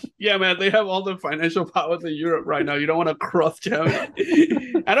 Yeah, man, they have all the financial powers in Europe right now. You don't want to cross Germany.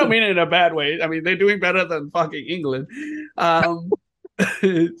 I don't mean it in a bad way. I mean, they're doing better than fucking England.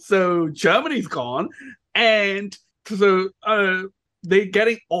 So Germany's gone, and so they're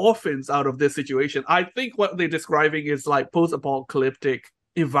getting orphans out of this situation. I think what they're describing is like post-apocalyptic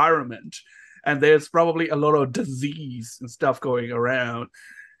environment, and there's probably a lot of disease and stuff going around,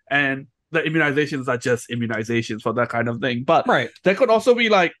 and the immunizations are just immunizations for that kind of thing. But there could also be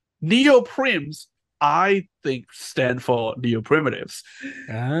like neoprims. I think stand for neoprimitives.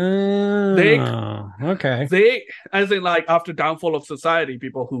 Okay. They, as in like after downfall of society,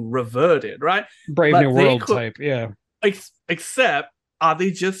 people who reverted, right? Brave New World type, yeah. Except, are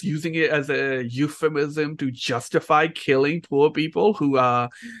they just using it as a euphemism to justify killing poor people who are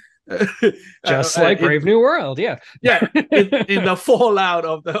just like Brave New World? Yeah. Yeah, in the fallout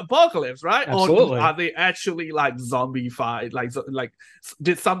of the apocalypse, right? Absolutely. Or are they actually like zombified? Like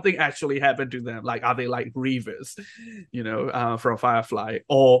did something actually happen to them? Like, are they like Reavers, from Firefly?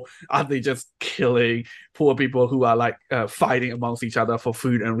 Or are they just killing poor people who are like fighting amongst each other for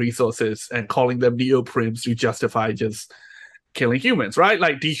food and resources and calling them neoprims to justify just killing humans, right?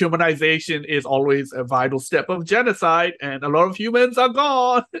 Like, dehumanization is always a vital step of genocide, and a lot of humans are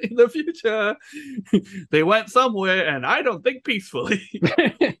gone in the future. They went somewhere, and I don't think peacefully.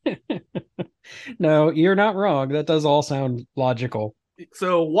 No, you're not wrong. That does all sound logical.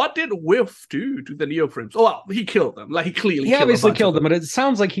 So what did Wilf do to the neoprims? Oh, well, he killed them. Like, he obviously killed them, but it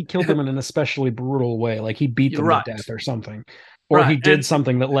sounds like he killed them in an especially brutal way. Like he beat them to death or something. Or he did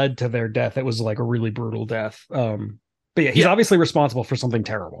something that led to their death. It was like a really brutal death. But yeah, he's obviously responsible for something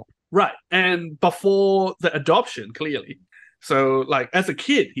terrible. Right. And before the adoption, clearly. So, like, as a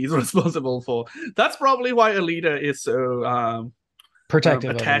kid, he's responsible for... That's probably why Alita is so...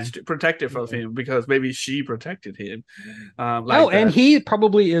 protective of him, because maybe she protected him. And he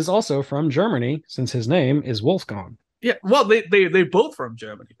probably is also from Germany, since his name is Wolfgang. Yeah, well, they both from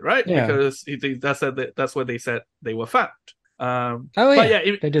Germany, right? Yeah. Because that's where they said they were found.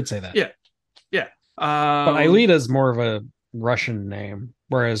 They did say that. Yeah. But Aelita's more of a Russian name,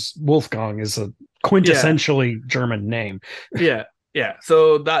 whereas Wolfgang is a quintessentially German name. Yeah.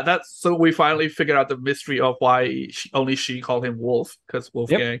 So so we finally figured out the mystery of why only she called him Wolf, because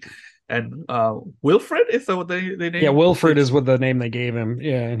Wolfgang. Yep. And Wilfred is that what they named? Yeah, Wilfred is what the name they gave him.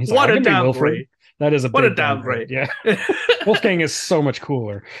 Yeah, and he's what a downgrade. That is a downgrade. Yeah, Wolfgang is so much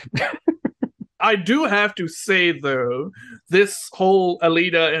cooler. I do have to say, though, this whole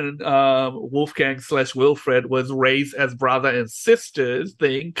Alita and Wolfgang/Wilfred was raised as brother and sisters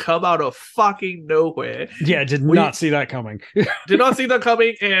thing come out of fucking nowhere. Yeah, did not see that coming. Did not see that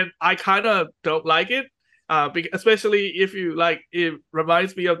coming, and I kind of don't like it, especially if you like. It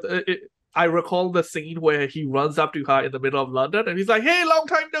reminds me of I recall the scene where he runs up to her in the middle of London and he's like, "Hey, long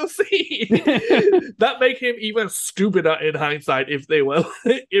time no see." That make him even stupider in hindsight if they were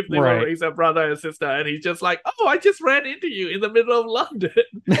raised a brother and sister, and he's just like, "Oh, I just ran into you in the middle of London."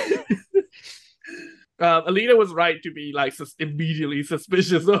 Alita was right to be like immediately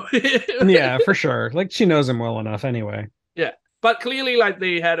suspicious of him. Yeah, for sure. Like, she knows him well enough anyway. Yeah. But clearly, like,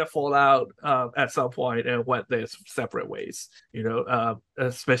 they had a fallout at some point and went their separate ways,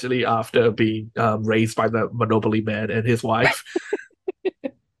 especially after being raised by the Monopoly man and his wife.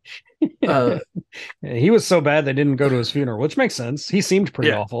 He was so bad they didn't go to his funeral, which makes sense. He seemed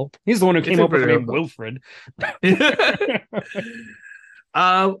pretty awful. He's the one who came up with the name Wilfred.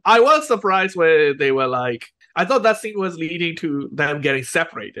 I was surprised when they were like, I thought that scene was leading to them getting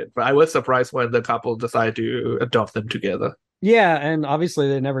separated, but I was surprised when the couple decided to adopt them together. Yeah, and obviously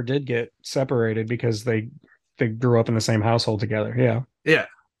they never did get separated because they grew up in the same household together. Yeah.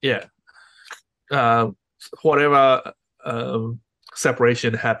 Whatever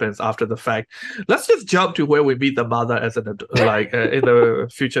separation happens after the fact. Let's just jump to where we meet the mother as in the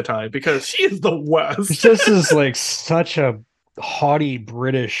future time, because she is the worst. This is like such a haughty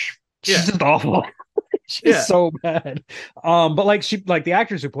British. She's just awful. She's so bad. But like the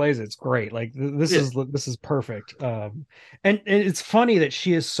actress who plays it's great. Like this Yeah. is perfect. And it's funny that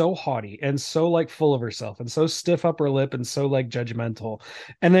she is so haughty and so like full of herself and so stiff upper lip and so like judgmental.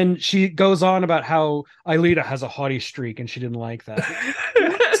 And then she goes on about how Aelita has a haughty streak and she didn't like that.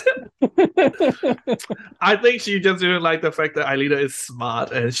 What? I think she just didn't like the fact that Aelita is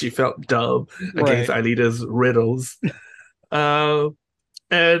smart and she felt dumb against Right. Aelita's riddles.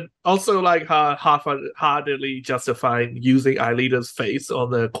 And also like her half-heartedly justifying using Aelita's face on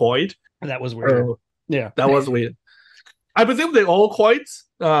the quoit. That was weird. Yeah. That was weird. I presume they all quoits,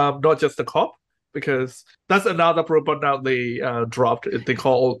 not just the cop, because that's another pronoun they dropped. They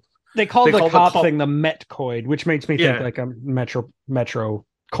call the cop thing the Metcoid, which makes me think like a Metro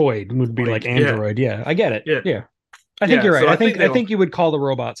Coid would be like Android. Yeah, I get it. Yeah. I think you're right. So I think you would call the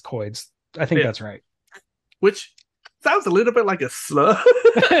robots Coids. I think that's right. Which sounds a little bit like a slur.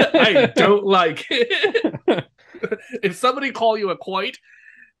 I don't like it. If somebody call you a Coid,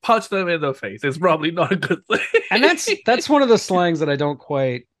 punch them in the face. It's probably not a good thing. And that's one of the slangs that I don't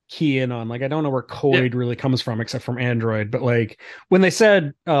quite key in on. Like I don't know where Coid really comes from except from Android, but like when they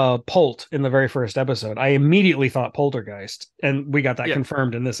said Polt in the very first episode, I immediately thought Poltergeist, and we got that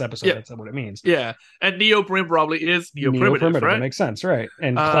confirmed in this episode. That's what it means. Yeah, and Neo-Prim probably is Neo-Primitive, right? That makes sense, right?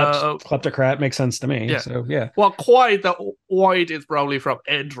 And Kleptocrat makes sense to me. Yeah. So yeah. Well, Coid, the Oid is probably from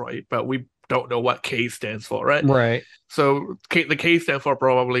Android, but we don't know what K stands for, right? Right. So the K stands for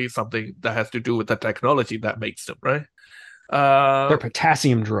probably something that has to do with the technology that makes them, right? They're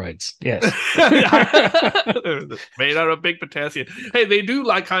potassium droids. Yes. Made out of big potassium. Hey, they do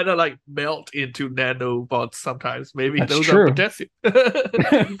like kind of like melt into nanobots sometimes. Maybe that's those true. are potassium.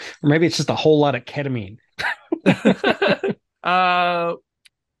 Or maybe it's just a whole lot of ketamine.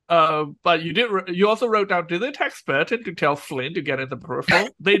 But you also wrote down, did they text Burton to tell Flynn to get in the peripheral?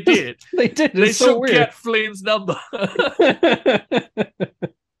 They did. They did. They should get Flynn's number.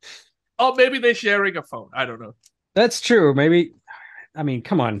 Or maybe they're sharing a phone. I don't know. That's true. Maybe, I mean,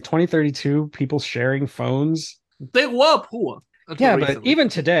 come on, 2032, people sharing phones. They were poor. Yeah, recently. But even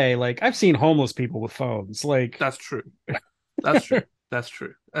today, like I've seen homeless people with phones. Like that's true. That's true. That's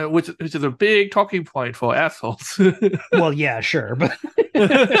true. Which is a big talking point for assholes. Well, yeah, sure, but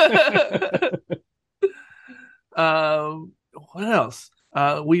what else?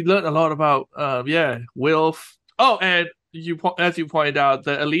 We learned a lot about Wilf. Oh, and as you pointed out,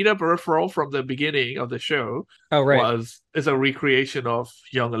 the Aelita peripheral from the beginning of the show is a recreation of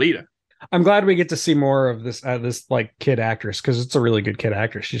young Aelita. I'm glad we get to see more of this like kid actress, because it's a really good kid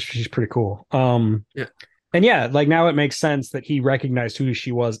actress. She's pretty cool. And yeah, like now it makes sense that he recognized who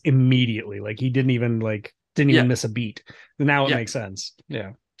she was immediately. Like he didn't even miss a beat. Now it makes sense.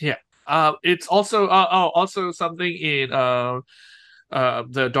 Yeah. Yeah. It's also something in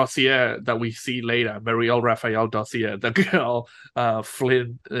the dossier that we see later, Marielle Raphael dossier, the girl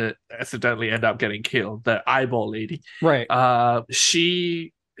Flynn accidentally ended up getting killed, the eyeball lady. Right.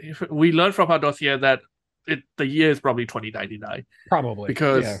 We learned from her dossier that the year is probably 2099. Probably.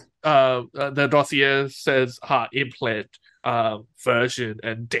 Because the dossier says her implant version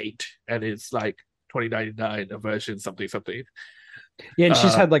and date, and it's like 2099, a version something. Yeah, and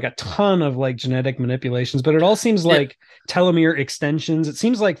she's had like a ton of like genetic manipulations, but it all seems like telomere extensions. It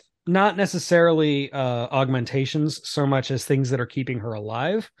seems like not necessarily augmentations so much as things that are keeping her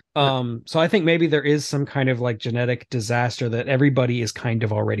alive. So I think maybe there is some kind of like genetic disaster that everybody is kind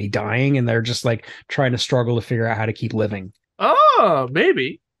of already dying, and they're just like trying to struggle to figure out how to keep living. Oh,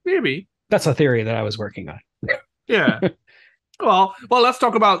 maybe. That's a theory that I was working on. Yeah. Well, let's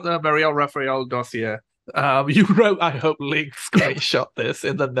talk about the Marielle Raphael dossier. You wrote, I hope Link screenshot this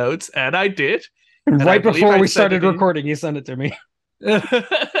in the notes, and I did. Right before we started recording, you sent it to me.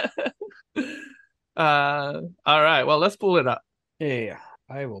 All right, well, let's pull it up. Yeah,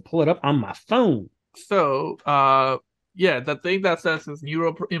 I will pull it up on my phone. So, the thing that says is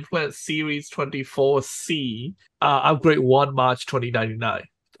Neuro Implant Series 24C, upgrade 1 March 2099.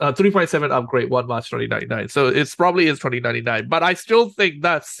 3.7 upgrade 1 March 2099. So it's probably is 2099, but I still think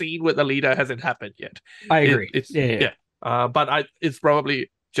that scene with Aelita hasn't happened yet. I agree. But it's probably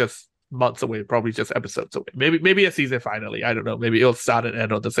just months away, probably just episodes away. Maybe a season finally. I don't know. Maybe it'll start and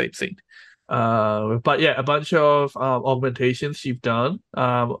end on the same scene. But yeah, a bunch of augmentations she's done.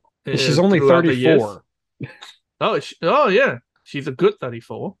 She's only 34. Oh yeah, she's a good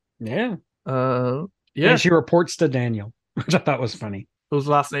 34. Yeah. Yeah. And she reports to Daniel, which I thought was funny. Whose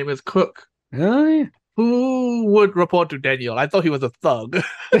last name is Cook. Oh, yeah. Who would report to Daniel? I thought he was a thug.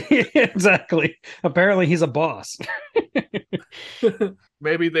 Exactly. Apparently he's a boss.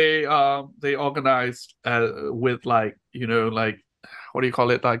 Maybe they organized with like, what do you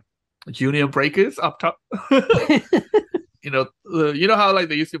call it? Like Union breakers up top. You know how like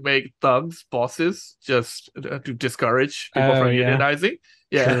they used to make thugs bosses just to discourage people Oh from yeah, unionizing.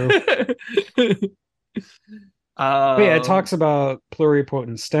 Yeah. true. But yeah, it um, talks about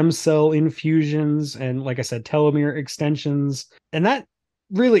pluripotent stem cell infusions and, like I said, telomere extensions. And that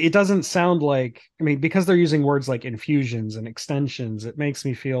really, it doesn't sound like, I mean, because they're using words like infusions and extensions, it makes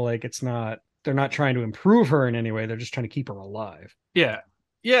me feel like they're not trying to improve her in any way. They're just trying to keep her alive. yeah.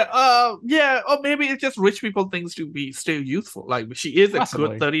 Yeah, or maybe it's just rich people things to be still youthful. Like she is a good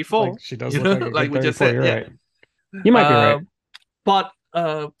Possibly. 34, Like she does look like a like good we just 34. said. You're Yeah. right. You might be right. But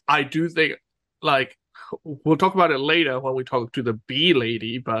I do think like we'll talk about it later when we talk to the bee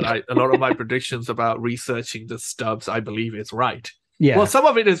lady. But a lot of my predictions about researching the stubs, I believe, is right. Yeah. Well, some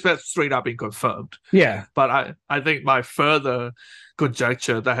of it is just straight up being confirmed. Yeah. But I think my further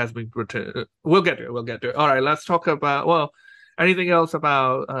conjecture that has been written, we'll get to it. We'll get to it. All right, let's talk about anything else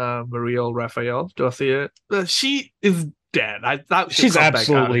about Mariel Raphael? Do I see it? She is dead. I thought She's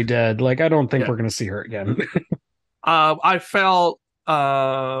absolutely dead. Like I don't think we're gonna see her again. I felt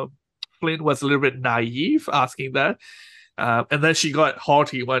Flint was a little bit naive asking that. And then she got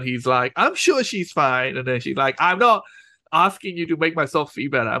haughty when he's like, I'm sure she's fine. And then she's like, I'm not asking you to make myself feel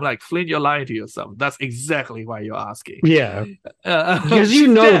better. I'm like, Flint, you're lying to yourself. That's exactly why you're asking. Yeah. Because you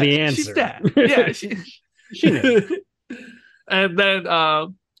know dead. the answer. She's dead. Yeah. She knew. And then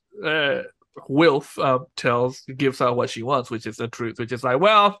Wilf gives her what she wants, which is the truth, which is like,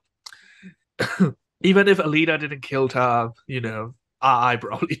 well, even if Alita didn't kill her, I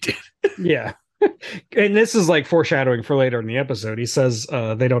probably did. Yeah. And this is like foreshadowing for later in the episode. He says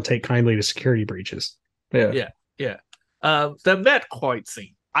they don't take kindly to security breaches. Yeah. The Met Coit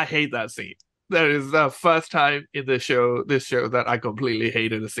scene. I hate that scene. That is the first time in this show that I completely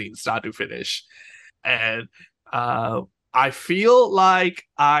hated the scene, start to finish. And I feel like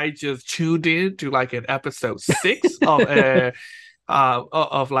I just tuned in to like an episode 6 of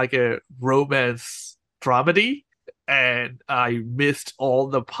like a romance dramedy, and I missed all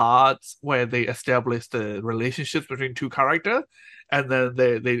the parts where they established the relationships between two characters, and then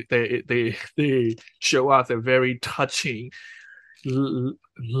they show us a very touching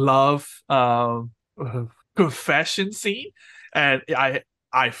love confession scene, and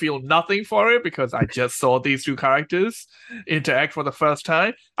I feel nothing for it because I just saw these two characters interact for the first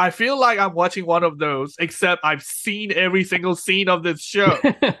time. I feel like I'm watching one of those, except I've seen every single scene of this show.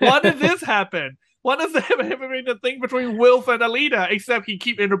 Why did this happen? What does there ever been a thing between Wilf and Alita, except he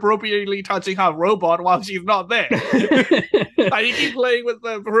keep inappropriately touching her robot while she's not there? And he keep playing with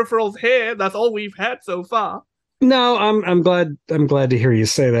the peripheral's hair. That's all we've had so far. No, I'm glad to hear you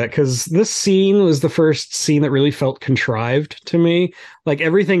say that, because this scene was the first scene that really felt contrived to me. Like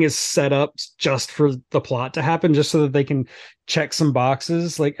everything is set up just for the plot to happen, just so that they can check some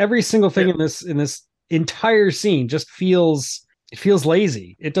boxes. Like every single thing in this entire scene just feels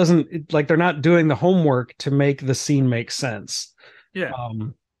lazy. It doesn't like they're not doing the homework to make the scene make sense. Yeah.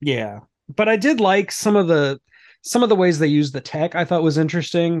 Yeah. But I did like some of the ways they use the tech. I thought was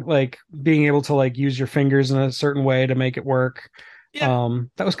interesting, like being able to like use your fingers in a certain way to make it work. Yeah.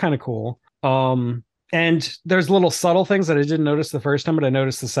 That was kind of cool. And there's little subtle things that I didn't notice the first time, but I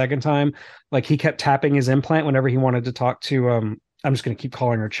noticed the second time. Like he kept tapping his implant whenever he wanted to talk to I'm just gonna keep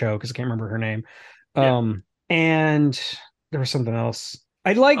calling her Cho because I can't remember her name. And there was something else.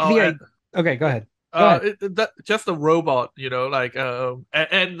 I like okay, go ahead. Just the robot, like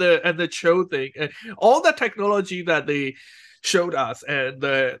and the Cho thing, and all the technology that they showed us, and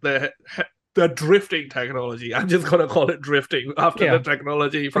the drifting technology. I'm just gonna call it drifting after the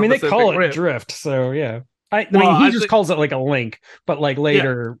technology. From they call Rim. It drift, so yeah. I mean, he just calls it like a link, but like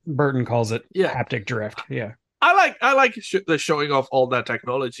later Burton calls it haptic drift. Yeah. I like the showing off all that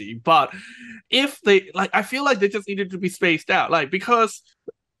technology, but if they I feel like they just needed to be spaced out, because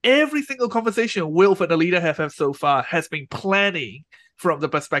every single conversation Wilf and Alita have had so far has been planning from the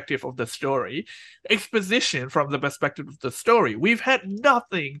perspective of the story, exposition from the perspective of the story. We've had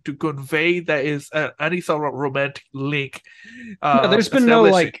nothing to convey there is any sort of romantic link. No, there's been no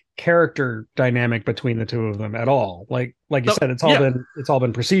like character dynamic between the two of them at all. Like you said, it's all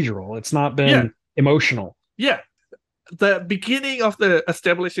been procedural. It's not been emotional. Yeah. The beginning of the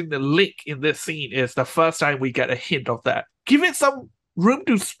establishing the link in this scene is the first time we get a hint of that. Give it some room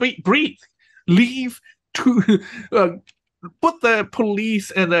to breathe. Leave to put the police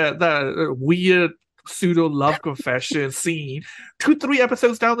and the weird pseudo love confession scene 2-3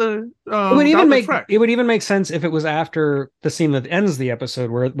 episodes down the it would even make sense if it was after the scene that ends the episode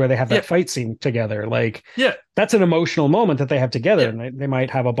where they have that fight scene together. Like that's an emotional moment that they have together, and they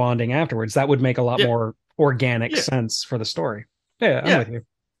might have a bonding afterwards. That would make a lot more organic sense for the story. I'm with you.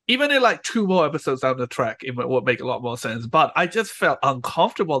 even in like 2 more episodes down the track, it would make a lot more sense. But I just felt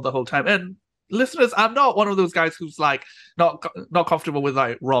uncomfortable the whole time. And listeners, I'm not one of those guys who's like not comfortable with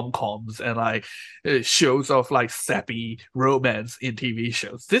like rom-coms and like shows of like sappy romance in TV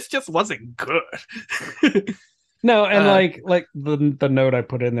shows. This just wasn't good. No, and like the note I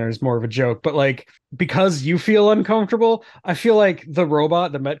put in there is more of a joke, but like because you feel uncomfortable, I feel like the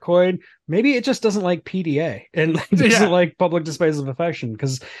robot, the Metcoid, maybe it just doesn't like PDA and doesn't like public displays of affection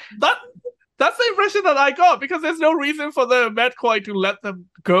because that's the impression that I got, because there's no reason for the Metcoid to let them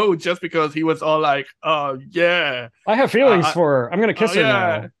go just because he was all like, "Oh yeah, I have feelings for her. I'm gonna kiss her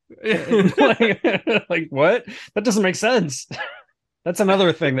now." Like what? That doesn't make sense. That's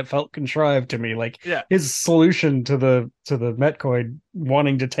another thing that felt contrived to me. Like his solution to the Metcoid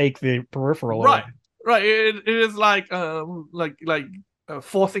wanting to take the peripheral. Right. It is like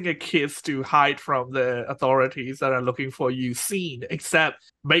forcing a kiss to hide from the authorities that are looking for you scene, except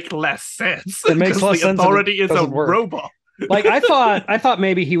make less sense. It makes less sense. The authority is a robot. Like I thought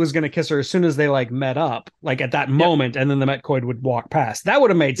maybe he was going to kiss her as soon as they like met up, like at that moment, and then the Metcoid would walk past. That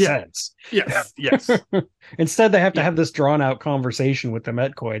would have made sense. Yes. Instead, they have to have this drawn out conversation with the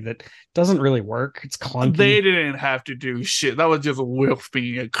Metcoid that doesn't really work. It's clunky. They didn't have to do shit. That was just Wilf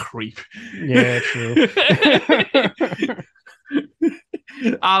being a creep. Yeah, true.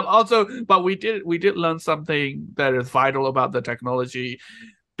 Also, but we did learn something that is vital about the technology.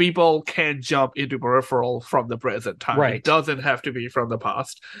 People can jump into peripheral from the present time. Right. It doesn't have to be from the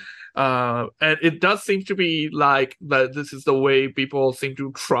past. And it does seem to be like that this is the way people seem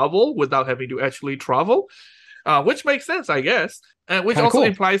to travel without having to actually travel, which makes sense, I guess. And which also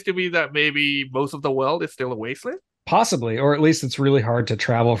implies to me that maybe most of the world is still a wasteland. Possibly, or at least it's really hard to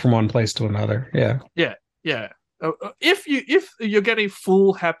travel from one place to another. Yeah. If you're getting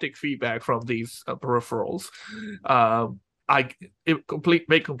full haptic feedback from these peripherals, it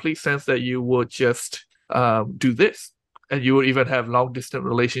make complete sense that you would just do this, and you would even have long distance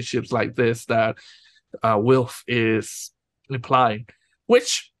relationships like this that Wilf is implying,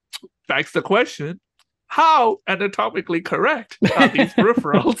 which begs the question: how anatomically correct are these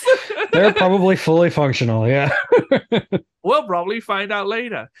peripherals? They're probably fully functional. Yeah, we'll probably find out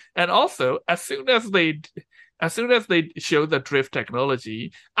later. And also, as soon as they show the drift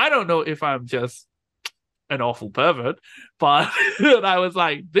technology, I don't know if I'm just an awful pervert, but I was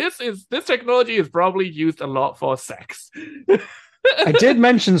like, this technology is probably used a lot for sex. I did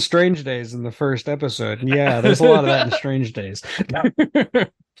mention Strange Days in the first episode. Yeah, there's a lot of that in Strange Days.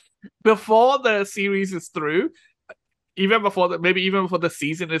 Before the series is through, even before the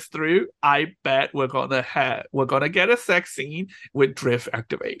season is through, I bet we're gonna get a sex scene with drift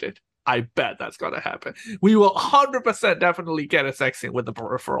activated. I bet that's gonna happen. We will 100% definitely get a sex scene with the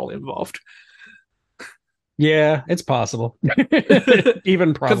peripheral involved. Yeah, it's possible.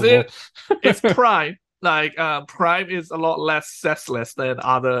 Even probable. It's Prime. Like Prime is a lot less sexless than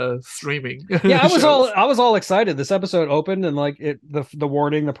other streaming. Yeah, I was all excited. This episode opened and like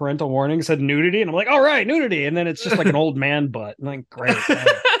the parental warning said nudity, and I'm like, all right, nudity, and then it's just like an old man butt. And like, great.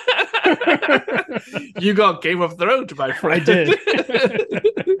 You got Game of Thrones, my friend. I did.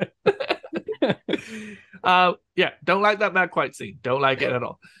 Don't like that Metcoid scene. Don't like it at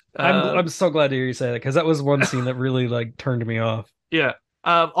all. I'm so glad to hear you say that, because that was one scene that really like turned me off. Yeah.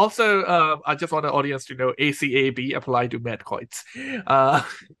 Also, I just want the audience to know ACAB apply to Metcoids.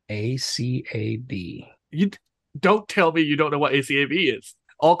 ACAB. You don't tell me you don't know what ACAB is.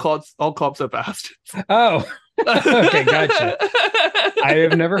 All cops are bastards. Oh, okay, gotcha. I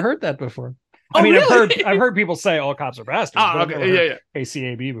have never heard that before. I mean, really? I've heard people say all cops are bastards. Oh, okay, yeah.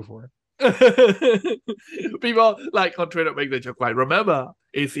 ACAB before. People like on Twitter make the joke like, remember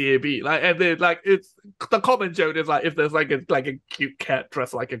ACAB, like, and then like it's the common joke is like if there's like a cute cat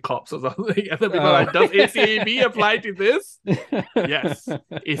dressed like a cop or something, and then people are like, does ACAB apply to this? Yes,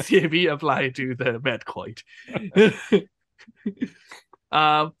 ACAB apply to the Metcoid.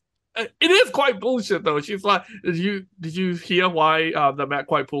 It is quite bullshit though. She's like, did you hear why the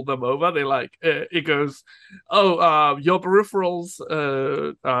Metcoid pulled them over? They like it goes, your peripherals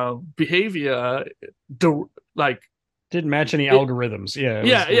behavior didn't match any algorithms.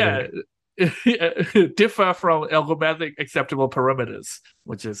 Differ from algorithmic acceptable parameters,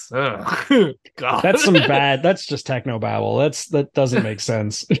 which is God. That's just techno babble. That doesn't make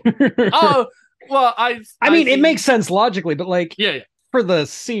sense. Oh well, I mean it makes sense logically, but like for the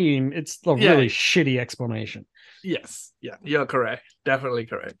scene, it's a really shitty explanation. Yes. Yeah, you're correct. Definitely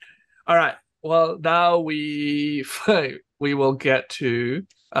correct. All right. Well, now we will get to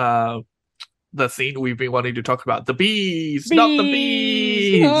the scene we've been wanting to talk about. The bees. Not the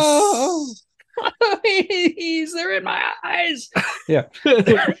bees. No. bees, they're in my eyes. Yeah.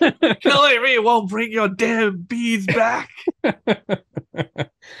 Killing me won't bring your damn bees back.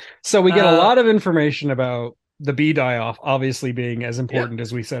 So we get a lot of information about the bee die-off obviously being as important Yeah.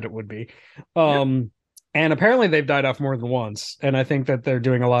 as we said it would be. And apparently they've died off more than once. And I think that they're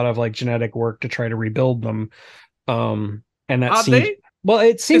doing a lot of like genetic work to try to rebuild them. And that Are seems they? well,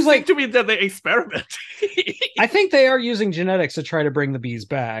 it seems like to me that they experiment. I think they are using genetics to try to bring the bees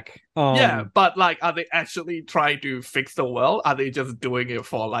back. Yeah, but like, are they actually trying to fix the world? Are they just doing it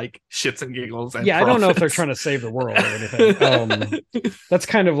for like shits and giggles? And yeah, I don't know if they're profits? trying to save the world or anything. That's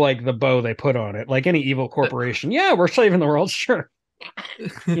kind of like the bow they put on it. Like any evil corporation, yeah, we're saving the world, sure.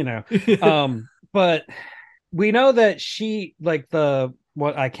 You know, but we know that she like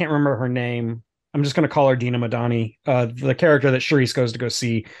what I can't remember her name. I'm just going to call her Dina Madani, the character that Charisse goes to go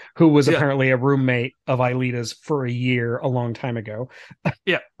see, who was apparently a roommate of Aelita's for a year, a long time ago.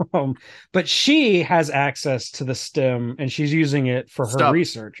 Yeah. But she has access to the stem and she's using it for her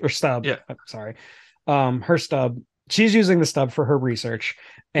research or stub. Yeah. Sorry. Her stub. She's using the stub for her research.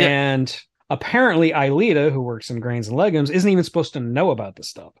 And apparently Aelita, who works in grains and legumes, isn't even supposed to know about the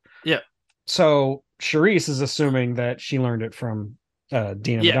stub. Yeah. So Charisse is assuming that she learned it from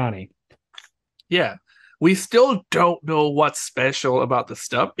Dina Madani. Yeah, we still don't know what's special about the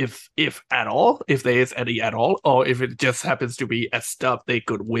stub, if at all, if there is any at all, or if it just happens to be a stub they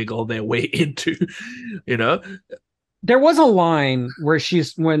could wiggle their way into, you know. There was a line where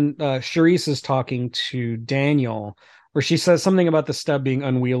when Charisse is talking to Daniel, where she says something about the stub being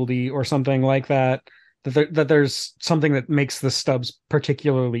unwieldy or something like that. That there's something that makes the stubs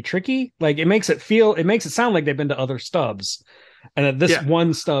particularly tricky. Like it makes it sound like they've been to other stubs. And that this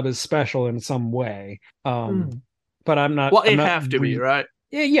one stub is special in some way. But I'm not. Well, have to be, right?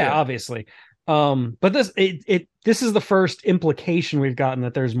 Yeah, obviously. But this is the first implication we've gotten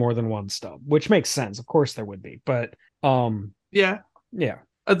that there's more than one stub, which makes sense. Of course there would be, but yeah.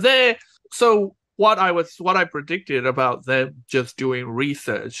 So what I predicted about them just doing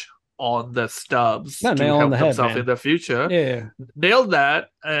research on the stubs to help themselves in the future, nailed that,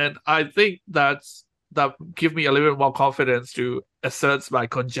 and I think that give me a little bit more confidence to assert my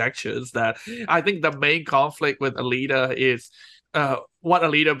conjectures that I think the main conflict with Aelita is what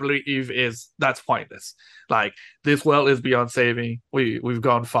Aelita believes is that's pointless. Like, this world is beyond saving. We've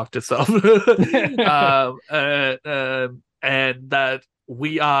gone fucked itself. And that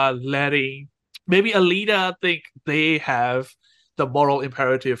we are letting maybe Aelita think they have the moral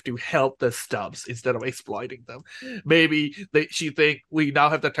imperative to help the stubs instead of exploiting them. Maybe she think we now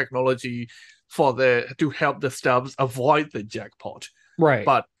have the technology to help the stubs avoid the jackpot, right?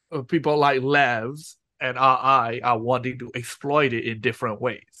 But people like Levs and RI are wanting to exploit it in different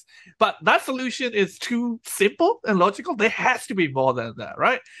ways. But that solution is too simple and logical. There has to be more than that,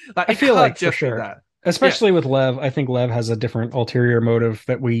 right? Like, I feel like for sure, that. Especially with Lev. I think Lev has a different ulterior motive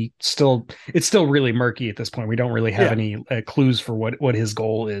that it's still really murky at this point. We don't really have any clues for what his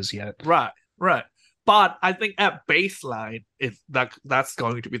goal is yet. Right. But I think at baseline, that's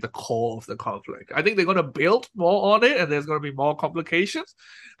going to be the core of the conflict. I think they're going to build more on it, and there's going to be more complications.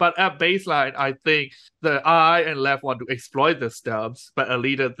 But at baseline, I think the I and Lev want to exploit the stubs, but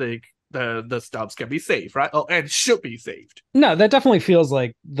Aelita think the stubs can be saved, right? And should be saved. No, that definitely feels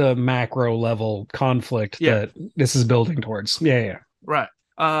like the macro level conflict that this is building towards. Yeah. Right.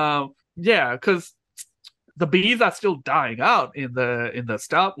 Because the bees are still dying out in the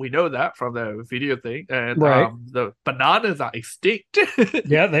stub. We know that from the video thing, and the bananas are extinct.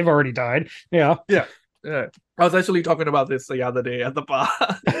 Yeah, they've already died. Yeah. I was actually talking about this the other day at the bar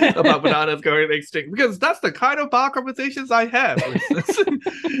about bananas going extinct, because that's the kind of bar conversations I have.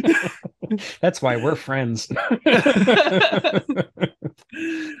 That's why we're friends.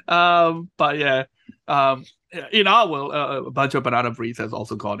 But in our world, a bunch of banana breeds has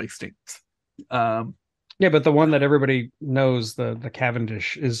also gone extinct. Yeah, but the one that everybody knows, the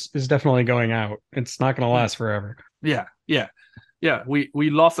Cavendish, is definitely going out. It's not going to last forever. Yeah. We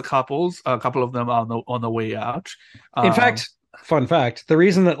lost a couple of them on the way out. In fact, fun fact: the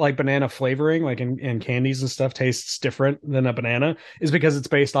reason that like banana flavoring, like in candies and stuff, tastes different than a banana is because it's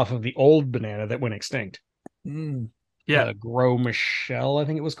based off of the old banana that went extinct. Gros Michel, I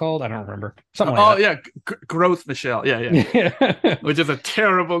think it was called. I don't remember. Something like that. Gros Michel. Yeah. Which is a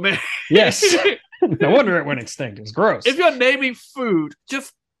terrible name. Yes. No wonder it went extinct. It's gross. If you're naming food,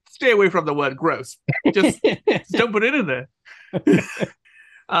 just stay away from the word gross. Just don't put it in there.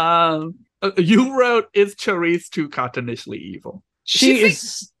 You wrote, is Charisse too cartoonishly evil? She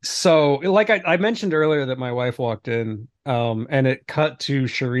is so, like I mentioned earlier that my wife walked in and it cut to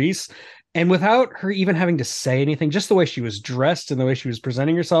Charisse, And without her even having to say anything, just the way she was dressed and the way she was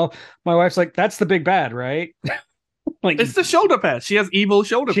presenting herself, my wife's like, "That's the big bad, right?" Like, it's the shoulder pads. She has evil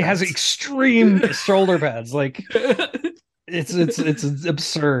shoulder she pads. has extreme shoulder pads. Like, it's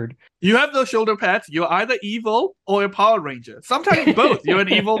absurd. You have those shoulder pads, you're either evil or a Power Ranger. Sometimes both. You're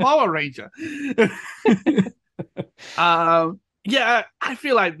an evil Power Ranger. Yeah, I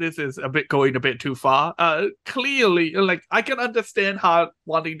feel like this is going a bit too far. Clearly, like, I can understand how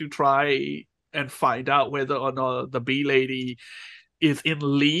wanting to try and find out whether or not the bee lady is in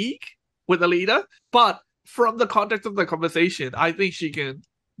league with the leader, but from the context of the conversation, I think she can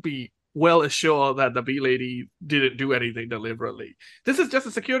be well assured that the bee lady didn't do anything deliberately. This is just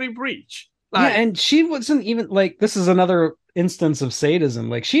a security breach. Like, yeah, and she wasn't even like, this is another instance of sadism.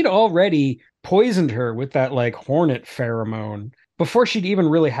 Like, she'd already poisoned her with that like hornet pheromone before she'd even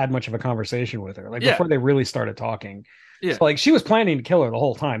really had much of a conversation with her. Like, before they really started talking. Yeah. So, like, she was planning to kill her the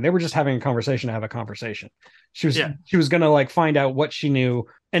whole time. They were just having a conversation to have a conversation. She was gonna like find out what she knew,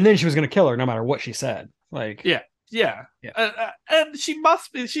 and then she was gonna kill her no matter what she said. Like, yeah. And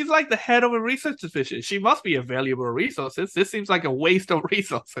she's like the head of a research division. She must be a valuable resource. This seems like a waste of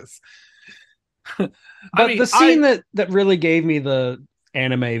resources. But the scene that really gave me the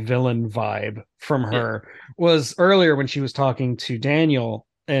anime villain vibe from her was earlier when she was talking to Daniel,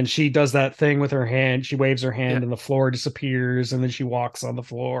 and she does that thing with her hand. She waves her hand and the floor disappears, and then she walks on the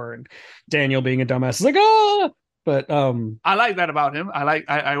floor, and Daniel, being a dumbass, is like, "Ah!" But I like that about him.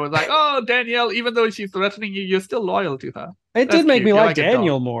 I was like, "Oh, Danielle, even though she's threatening you, you're still loyal to her." It did make me like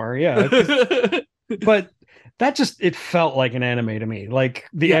Daniel more, yeah. But that it felt like an anime to me, like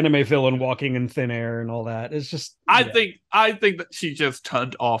the anime villain walking in thin air and all that. It's just, I think that she just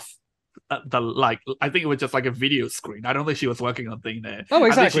turned off I think it was just like a video screen. I don't think she was working on thing there. Oh,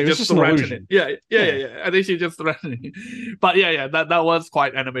 exactly. It was just an illusion. Yeah. I think she just threatening. But that was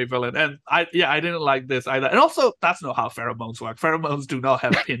quite anime villain. And I didn't like this either. And also, that's not how pheromones work. Pheromones do not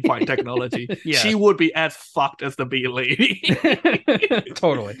have pinpoint technology. She would be as fucked as the bee lady.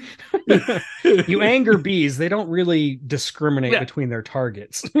 Totally. You anger bees, they don't really discriminate between their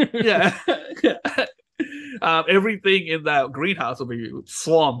targets. Everything in that greenhouse will be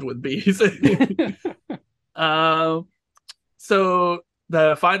swarmed with bees. So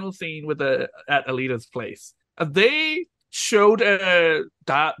the final scene at Alita's place, they showed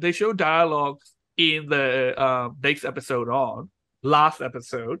dialogue in the next episode last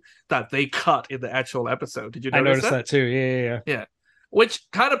episode that they cut in the actual episode. Did you notice I noticed that too? Yeah. Which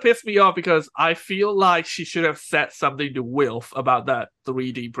kind of pissed me off because I feel like she should have said something to Wilf about that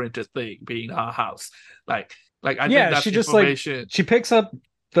 3D printed thing being her house. I think that's she just she picks up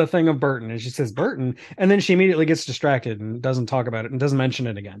the thing of Burton and she says Burton, and then she immediately gets distracted and doesn't talk about it and doesn't mention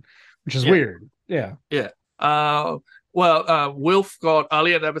it again, which is weird. Yeah. Wilf got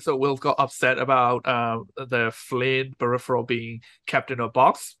earlier in the episode. Wilf got upset about the Flynn peripheral being kept in a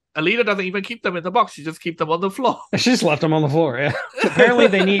box. Alita doesn't even keep them in the box. She just keeps them on the floor. She just left them on the floor, yeah. Apparently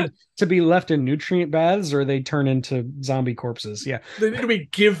they need to be left in nutrient baths or they turn into zombie corpses, yeah. They need to be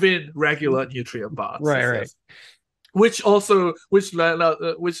given regular nutrient baths. Right. Which loads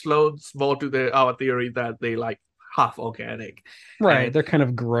more to our theory that they like half organic. Right, they're kind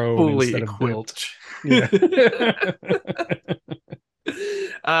of grown fully instead equipped.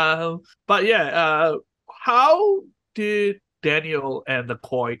 Of built. Yeah. How did Daniel and the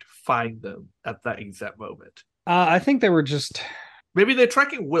Coit find them at that exact moment? I think they were just... Maybe they're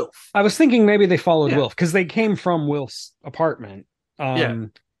tracking Wilf. I was thinking maybe they followed Wilf because they came from Wilf's apartment.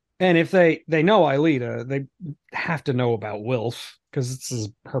 And if they know Aelita, they have to know about Wilf because it's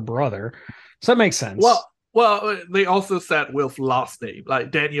her brother. So that makes sense. Well, they also said Wilf's last name.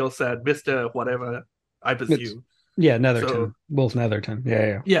 Like Daniel said, Mr. whatever, I presume. Netherton. So, Wilf Netherton.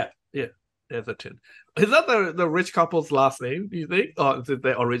 Yeah. Netherton. Is that the rich couple's last name, do you think? Or is it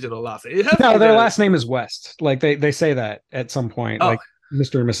their original last name? No, their last name is West. Like they say that at some point. Like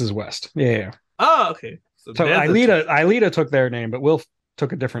Mr. and Mrs. West. Yeah. Oh, okay. So Aelita took their name, but Wilf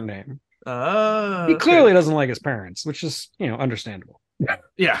took a different name. He clearly doesn't like his parents, which is, understandable.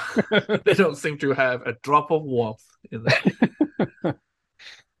 Yeah. They don't seem to have a drop of warmth in them.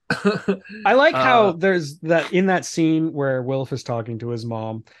 I like how there's that in that scene where Wilf is talking to his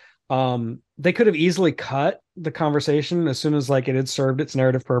mom. They could have easily cut the conversation as soon as it had served its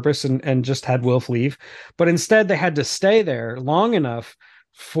narrative purpose and just had Wilf leave. But instead they had to stay there long enough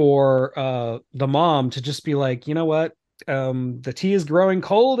for the mom to just be like, you know what? The tea is growing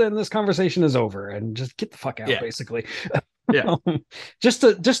cold and this conversation is over, and just get the fuck out, basically. Yeah. just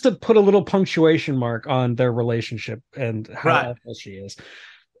to put a little punctuation mark on their relationship and how awful she is.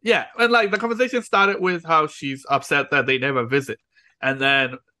 Yeah. And the conversation started with how she's upset that they never visit. And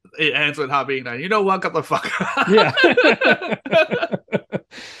then it ends with her being like, you know what, get the fuck out. Yeah.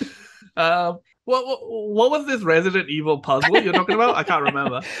 What was this Resident Evil puzzle you're talking about? I can't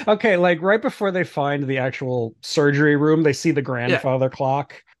remember. Okay, like right before they find the actual surgery room, they see the grandfather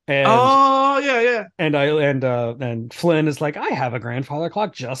clock. And yeah. And Flynn is like, I have a grandfather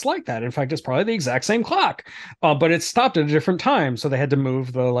clock just like that. In fact, it's probably the exact same clock, but it's stopped at a different time, so they had to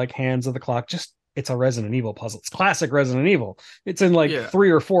move the like hands of the clock. Just it's a Resident Evil puzzle. It's classic Resident Evil. It's in like 3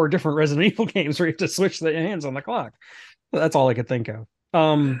 or 4 different Resident Evil games where you have to switch the hands on the clock. That's all I could think of.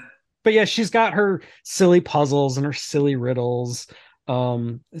 But yeah, she's got her silly puzzles and her silly riddles.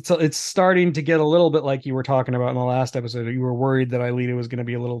 It's starting to get a little bit like you were talking about in the last episode. You were worried that Aelita was going to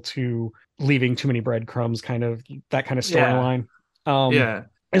be a little too leaving too many breadcrumbs, kind of that kind of storyline.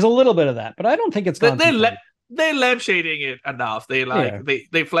 There's a little bit of that, but I don't think it's gone. They lampshading it enough. They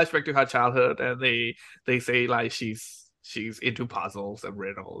they flash back to her childhood and they say like she's into puzzles and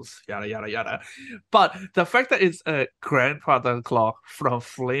riddles, yada yada yada. But the fact that it's a grandfather clock from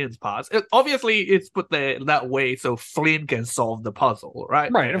Flynn's past, obviously it's put there that way so Flynn can solve the puzzle, right?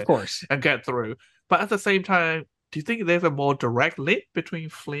 Right, of course, and get through. But at the same time, do you think there's a more direct link between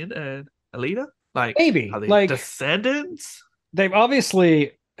Flynn and Aelita? Like maybe, are they like descendants? They've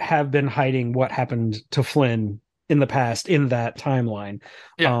obviously have been hiding what happened to Flynn in the past in that timeline.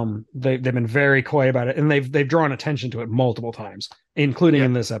 They've been very coy about it, and they've drawn attention to it multiple times, including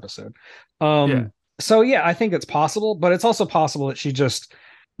in this episode. So yeah, I think it's possible, but it's also possible that she just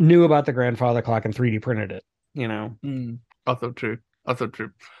knew about the grandfather clock and 3D printed it, you know. Also true.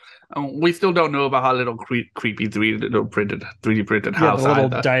 We still don't know about her little creepy 3D printed house. The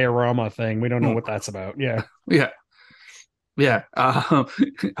little diorama thing. We don't know what that's about. Yeah,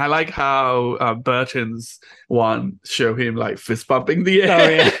 I like how Burton's one show him like fist bumping the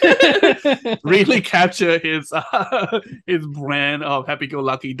air. Really capture his brand of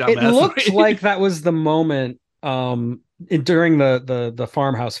happy-go-lucky dumbass. It looked like that was the moment during the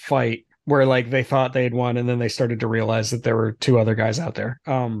farmhouse fight where like they thought they'd won, and then they started to realize that there were 2 other guys out there.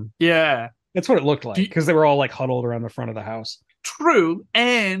 That's what it looked like because they were all like huddled around the front of the house. True,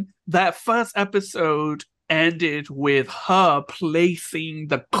 and that first episode ended with her placing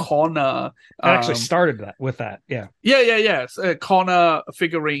the Connor. It actually started with that. Yeah. Connor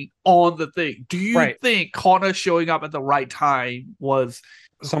figurine on the thing. Do you think Connor showing up at the right time was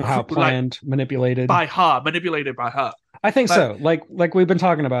somehow planned, manipulated by her? I think so. Like we've been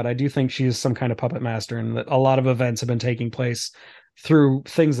talking about, I do think she's some kind of puppet master, and that a lot of events have been taking place through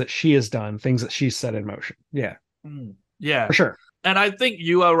things that she has done, things that she's set in motion. Yeah. Yeah. For sure. And I think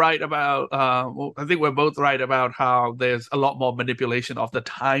you are right about, I think we're both right about how there's a lot more manipulation of the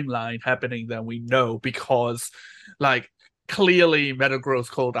timeline happening than we know, because like clearly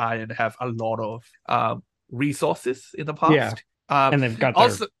Metagross Cold Iron have a lot of resources in the past. Yeah. And they've got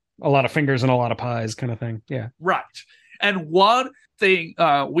a lot of fingers and a lot of pies kind of thing. Yeah. Right. And one thing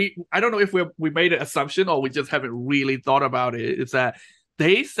I don't know if we made an assumption or we just haven't really thought about it, is that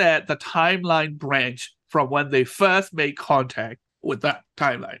they said the timeline branch from when they first made contact with that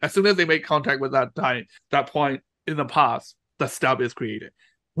timeline. As soon as they make contact with that point in the past, the stub is created.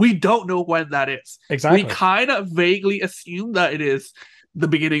 We don't know when that is. Exactly. We kind of vaguely assume that it is the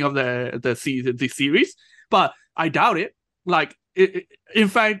beginning of the series, but I doubt it. Like, in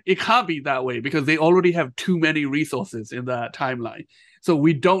fact, it can't be that way because they already have too many resources in that timeline. So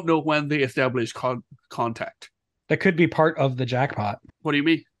we don't know when they establish contact. That could be part of the jackpot. What do you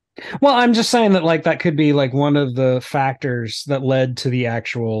mean? Well, I'm just saying that like that could be like one of the factors that led to the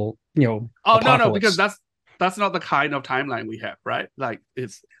actual, apocalypse. No, because that's not the kind of timeline we have, right? Like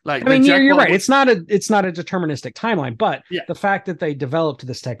it's like, I mean, you're right. It's not a deterministic timeline, but the fact that they developed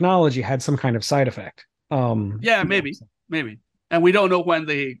this technology had some kind of side effect. Maybe. And we don't know when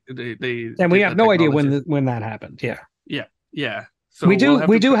they and we have no idea when that happened. Yeah. So we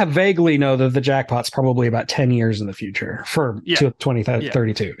do have vaguely know that the jackpot's probably about 10 years in the future to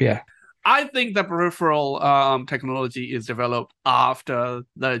 2032. Yeah. I think the peripheral technology is developed after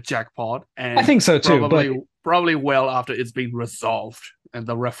the jackpot, and I think so too. Probably well after it's been resolved and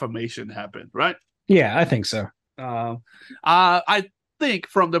the reformation happened, right? Yeah, I think so. I think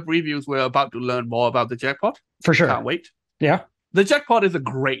from the previews we're about to learn more about the jackpot. For sure. Can't wait. Yeah. The jackpot is a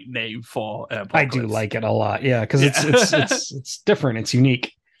great name for Apocalypse. I do like it a lot. Yeah, because it's different. It's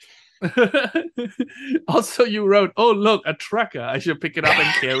unique. Also, you wrote, "Oh, look, a tracker. I should pick it up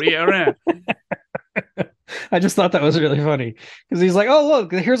and carry it around." I just thought that was really funny because he's like, "Oh,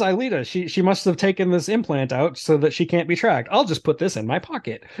 look, here's Aelita. She must have taken this implant out so that she can't be tracked. I'll just put this in my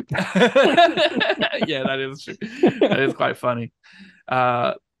pocket." Yeah, that is true. That is quite funny.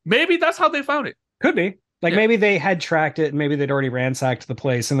 Maybe that's how they found it. Could be. Like maybe they had tracked it and maybe they'd already ransacked the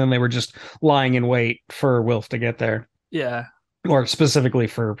place and then they were just lying in wait for Wilf to get there. Yeah. Or specifically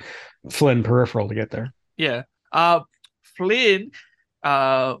for Flynn Peripheral to get there. Yeah. Flynn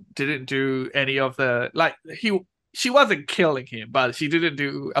didn't do any of the she wasn't killing him, but she didn't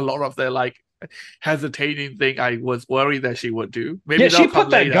do a lot of the like hesitating thing I was worried that she would do. Maybe she put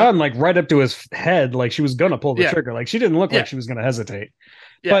that later. gun like right up to his head, like she was gonna pull the trigger. Like she didn't look like she was gonna hesitate.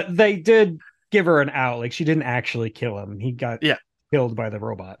 But they did give her an out. Like she didn't actually kill him. He got killed by the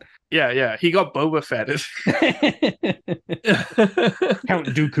robot. Yeah. He got Boba Fetted. Count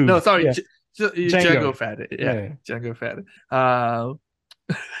Dooku. No, sorry. Jango Fetted. Yeah. Jango Fetted.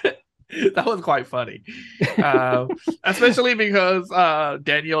 That was quite funny. Especially because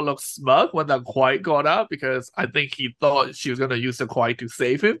Daniel looked smug when the Quiet got out, because I think he thought she was going to use the Quiet to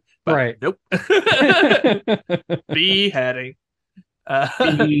save him. But nope. Beheading.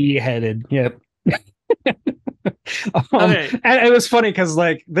 Beheaded. Yep. Okay. And it was funny because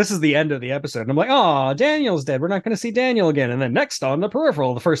like this is the end of the episode and I'm like, oh, Daniel's dead, we're not going to see Daniel again. And then next on the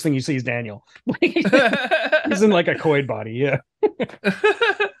Peripheral, the first thing you see is Daniel. He's in like a Coid body.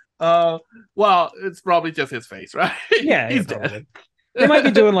 Well, it's probably just his face, right? Yeah, he's dead. They might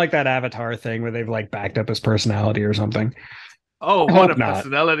be doing like that Avatar thing where they've like backed up his personality or something. Oh, what a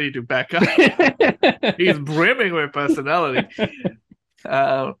personality to back up. He's brimming with personality.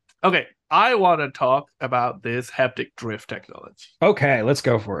 Okay, I want to talk about this haptic drift technology. Okay, let's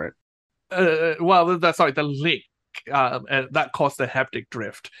go for it. The link, and that caused the haptic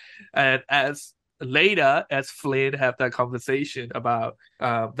drift. And as Flynn had that conversation about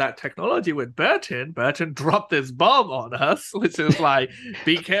that technology with Burton dropped this bomb on us, which is like,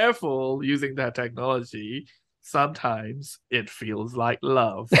 be careful using that technology. Sometimes it feels like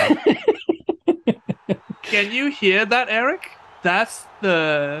love. Can you hear that, Eric? That's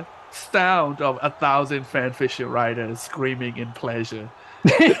the sound of 1,000 fanfiction writers screaming in pleasure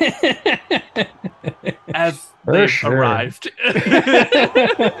as they arrived.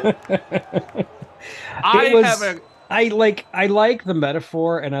 I like the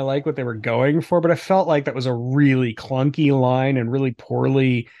metaphor and I like what they were going for, but I felt like that was a really clunky line and really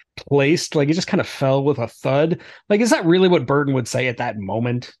poorly placed. Like it just kind of fell with a thud. Like, is that really what Burton would say at that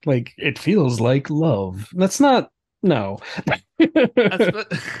moment? Like, it feels like love. That's not, no.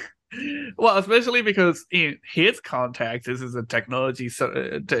 Well, especially because in his context, this is a technology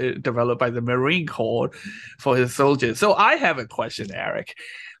developed by the Marine Corps for his soldiers. So I have a question, Eric.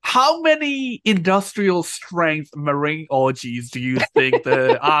 How many industrial strength marine orgies do you think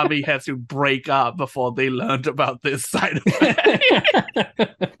the army has to break up before they learned about this side effect?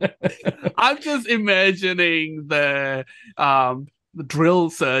 I'm just imagining the drill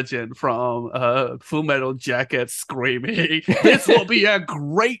sergeant from Full Metal Jacket screaming, "This will be a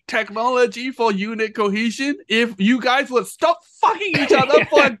great technology for unit cohesion if you guys would stop fucking each other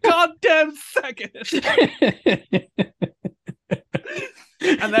for a goddamn second."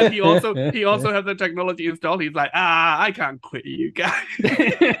 And then he also has the technology installed. He's like, I can't quit you guys.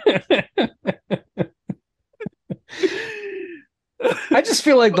 I just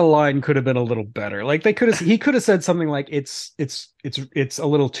feel like the line could have been a little better. Like he could have said something like it's a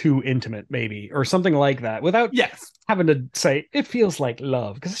little too intimate, maybe, or something like that, without having to say it feels like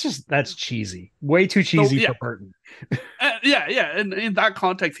love, because it's just, that's cheesy, way too cheesy for Burton. And in that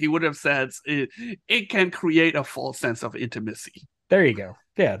context, he would have said it can create a false sense of intimacy. There you go.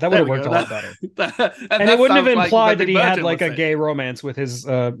 Yeah, that would have worked a lot better. And it wouldn't have implied that he had like a gay romance with his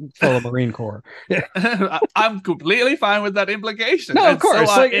fellow Marine Corps. I'm completely fine with that implication. No, of course.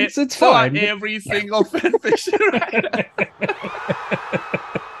 So it's fine. Every single fanfiction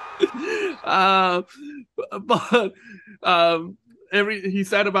writer. But he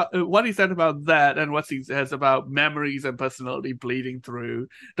said about what he said about that, and what he says about memories and personality bleeding through.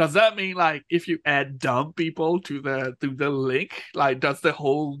 Does that mean like if you add dumb people to the link, like does the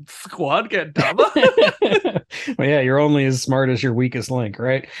whole squad get dumber? Well, yeah, you're only as smart as your weakest link,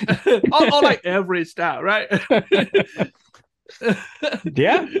 right? or like averaged out, right?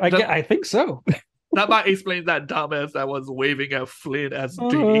 Yeah, I think so. That might explain that dumbass that was waving at Flynn as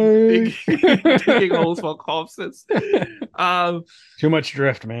digging holes for corpses. Too much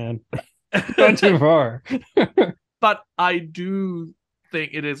drift, man. Gone too far. But I do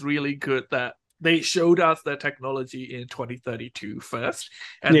think it is really good that they showed us the technology in 2032 first,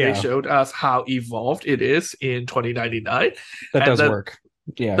 and they showed us how evolved it is in 2099. That does work.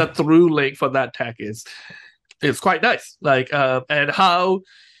 Yeah, the through link for that tech is quite nice. Like, and how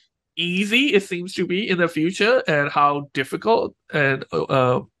easy it seems to be in the future, and how difficult and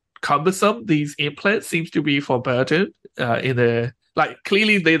cumbersome these implants seems to be for Burton in the Like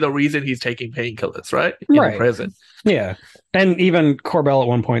clearly they're the reason he's taking painkillers, right? In the Right. present. Yeah. And even Corbell at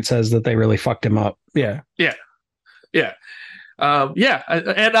one point says that they really fucked him up. Yeah. Yeah.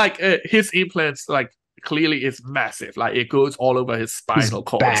 And like his implants like clearly is massive. Like it goes all over his spinal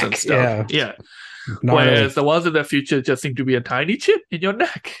cords back, and stuff. Yeah. Gnarly. Whereas the ones in the future just seem to be a tiny chip in your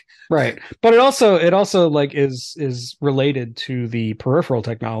neck. Right. But it also like is related to the peripheral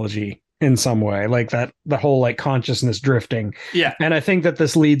technology in some way, like that the whole like consciousness drifting. Yeah. And I think that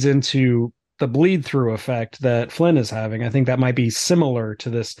this leads into the bleed through effect that Flynn is having. I think that might be similar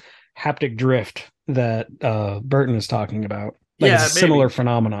to this haptic drift that Burton is talking about. Like it's a similar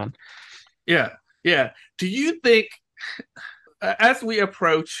phenomenon. Yeah. Do you think, as we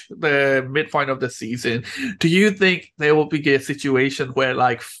approach the midpoint of the season, do you think there will be a situation where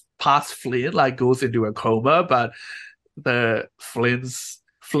like past Flynn like goes into a coma, but the Flynn's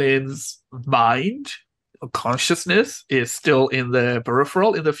mind or consciousness is still in the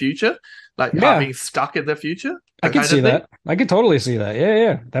peripheral in the future, like being stuck in the future? I can see that. I could totally see that.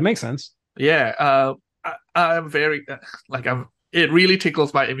 Yeah, that makes sense. Yeah, I'm very it really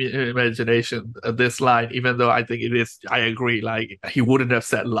tickles my imagination, this line, even though I think it is, I agree, like he wouldn't have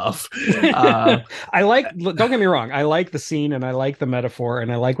said love. Don't get me wrong, I like the scene and I like the metaphor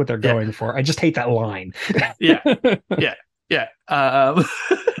and I like what they're going for. I just hate that line. Yeah.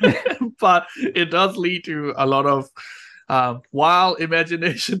 But it does lead to a lot of wild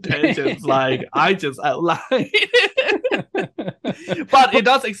imagination tangents, like I just outlined. But it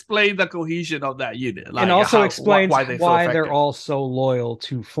does explain the cohesion of that unit, like, and also explains why so they're all so loyal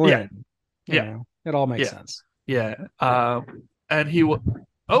to Flynn. Yeah, it all makes sense. Yeah, and he will.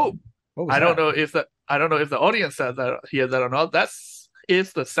 Oh, I don't know if the audience said that hear that or not. That's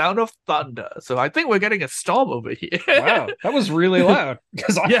the sound of thunder. So I think we're getting a storm over here. Wow, that was really loud.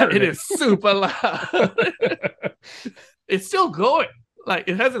 It is super loud. It's still going. Like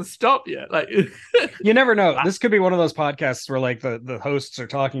it hasn't stopped yet. Like you never know. This could be one of those podcasts where like the hosts are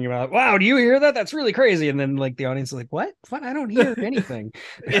talking about, wow, do you hear that? That's really crazy. And then like the audience is like, what? I don't hear anything.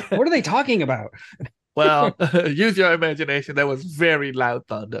 What are they talking about? Well, use your imagination. That was very loud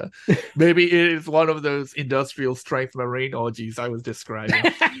thunder. Maybe it is one of those industrial strength marine orgies I was describing.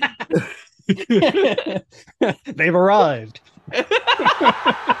 They've arrived.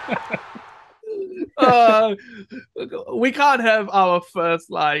 We can't have our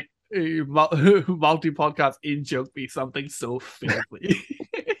first like multi podcast in joke be something so filthy.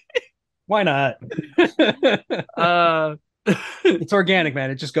 Why not? It's organic,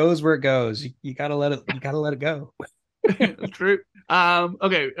 man. It just goes where it goes. You gotta let it go. True.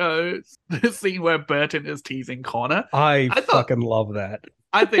 Okay. This scene where Burton is teasing Connor. I fucking love that.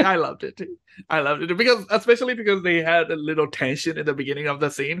 I think I loved it too. I loved it especially because they had a little tension in the beginning of the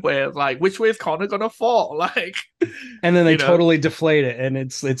scene where like, which way is Connor gonna fall? Like, and then they totally deflate it, and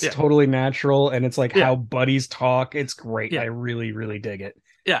it's totally natural, and it's like how buddies talk. It's great. I really, really dig it.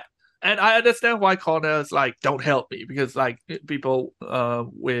 Yeah. And I understand why Connor's like, don't help me, because like people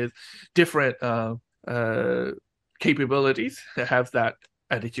with different capabilities have that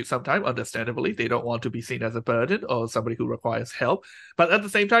attitude sometimes. Understandably, they don't want to be seen as a burden or somebody who requires help. But at the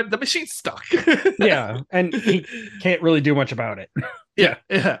same time, the machine's stuck. Yeah, and he can't really do much about it. Yeah.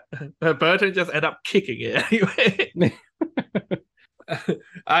 Burton just end up kicking it anyway.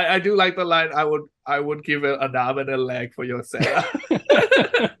 I do like the line, I would give it an arm and a leg for your setup.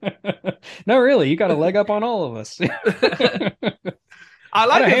 No, really, you got a leg up on all of us. I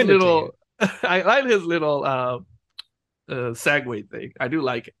like his little segue thing. I do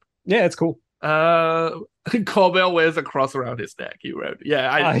like it. Yeah, it's cool. Corbell wears a cross around his neck. You wrote,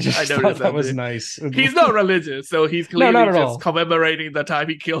 I noticed that was nice. He's not religious, so he's clearly just commemorating the time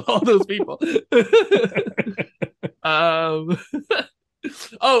he killed all those people. And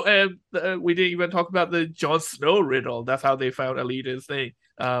we didn't even talk about the Jon Snow riddle. That's how they found Alita's thing.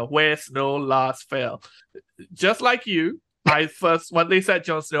 Where Snow last fell. Just like you, when they said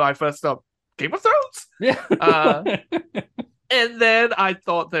Jon Snow, I first thought Game of Thrones. Yeah. And then I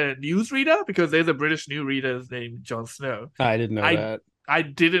thought the newsreader, because there's a British newsreader named Jon Snow. I didn't know that. I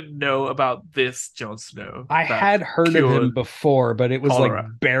didn't know about this Jon Snow. I had heard of him before, but it was cholera.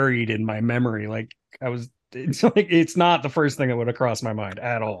 Like buried in my memory. Like it's not the first thing that would have crossed my mind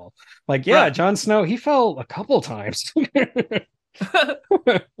at all. Like, yeah, right. Jon Snow, he fell a couple times.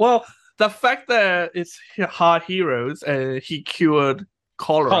 Well, the fact that it's Hard Heroes, he cured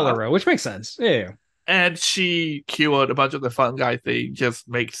cholera, which makes sense. Yeah. And she cured a bunch of the fungi thing, just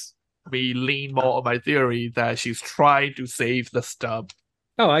makes me lean more on my theory that she's trying to save the stub.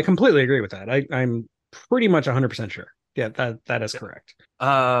 Oh, I completely agree with that. I'm pretty much 100% sure. Yeah, that is correct.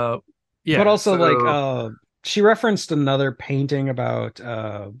 Yeah. But also, like, she referenced another painting about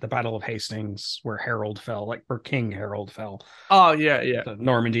the Battle of Hastings where Harold fell, like where King Harold fell, Oh yeah, yeah, the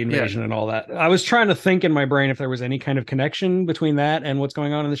Normandy yeah. invasion and all that. I was trying to think in my brain if there was any kind of connection between that and what's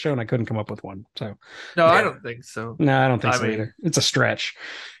going on in the show, and I couldn't come up with one. So No, I don't think so. no, I don't think I so mean, either. It's a stretch.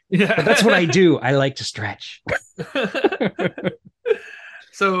 yeah. But that's what I do. I like to stretch.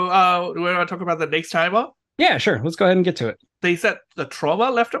 So, we want to talk about the next timer. Yeah, sure. Let's go ahead and get to it. They said the trauma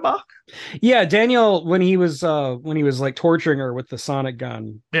left a mark. Yeah, Daniel, when he was like torturing her with the sonic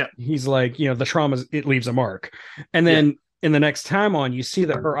gun, Yeah, he's like, the trauma, it leaves a mark. And then in the next time on, you see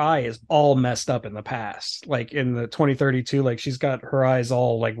that her eye is all messed up in the past. Like in the 2032, like she's got her eyes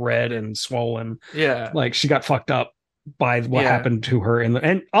all like red and swollen. Yeah. Like she got fucked up by what happened to her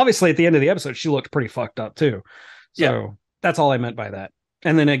and obviously at the end of the episode, she looked pretty fucked up too. So that's all I meant by that.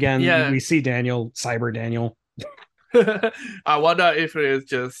 And then again, we see Daniel, Cyber Daniel. I wonder if it is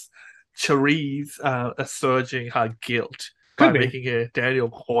just Cherise asserting her guilt Could by be. making a Daniel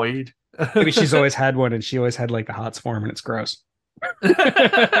Coyd. Maybe she's always had one and she always had like the hot form and it's gross.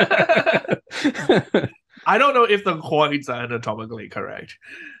 I don't know if the Coyds are anatomically correct.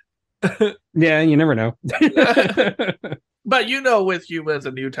 Yeah, you never know. But with humans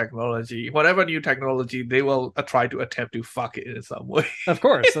and new technology, whatever new technology, they will try to attempt to fuck it in some way. Of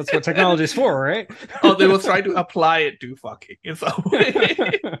course, that's what technology is for, right? Or they will try to apply it to fucking in some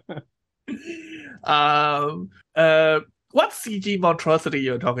way. What CG monstrosity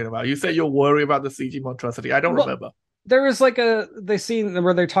you're talking about? You said you're worried about the CG monstrosity. I don't remember. There was like they scene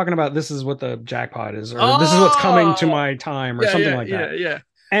where they're talking about this is what the jackpot is, or this is what's coming to my time, or something like that. Yeah.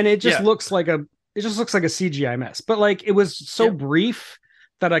 And it just looks like a CGI mess. But like it was so brief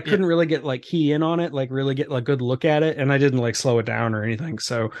that I couldn't really get like key in on it, like really get like good look at it, and I didn't like slow it down or anything.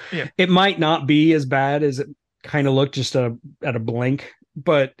 So it might not be as bad as it kind of looked just at a blink,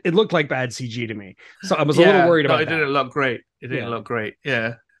 but it looked like bad CG to me. So I was a little worried about it. That. Didn't look great. It didn't look great.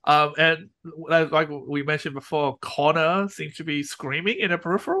 Yeah. And like we mentioned before, Connor seems to be screaming in a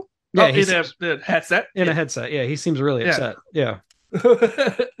peripheral. Yeah, in a headset. In a headset. Yeah, he seems really upset. Yeah.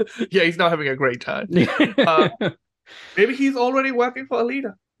 Yeah, he's not having a great time. Maybe he's already working for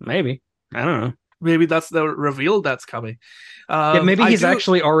Alita. Maybe. I don't know. Maybe that's the reveal that's coming. Maybe he's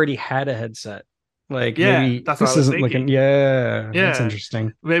actually already had a headset. Like, maybe that's this isn't looking. Yeah, that's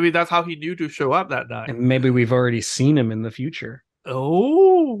interesting. Maybe that's how he knew to show up that night. And maybe we've already seen him in the future.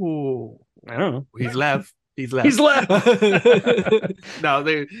 Oh, I don't know. He's left. He's left. He's left. No,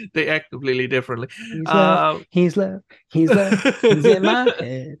 they act completely differently. He's left. He's in my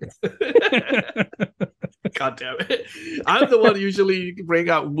head. God damn it! I'm the one usually bring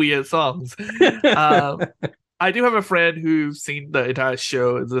out weird songs. I do have a friend who's seen the entire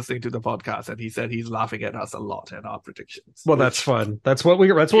show and listening to the podcast, and he said he's laughing at us a lot and our predictions. Well, that's fun. That's what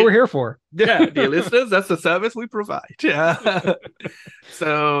we're here for. Yeah, dear listeners, that's the service we provide. Yeah.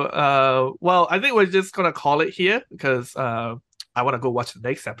 So, well, I think we're just gonna call it here because I want to go watch the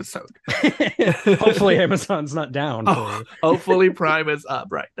next episode. Hopefully, Amazon's not down. Hopefully, Prime is up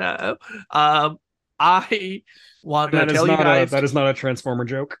right now. I want to tell you guys that is not a Transformer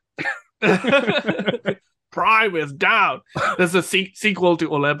joke. Prime is down. There's a sequel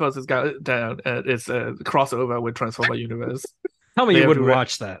to Olympus is down. It's a crossover with Transformer Universe. Tell me you wouldn't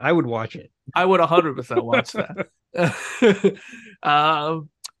watch that. I would watch it. I would 100% watch that.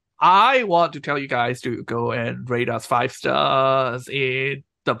 I want to tell you guys to go and rate us 5 stars in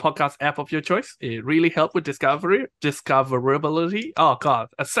the podcast app of your choice. It really helped with discoverability. Oh God,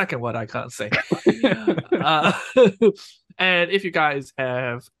 a second word I can't say. And if you guys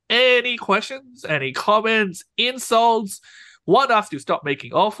have any questions, any comments, insults, want us to stop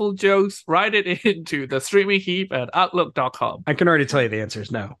making awful jokes, write it into the streaming heap at outlook.com. I can already tell you the answer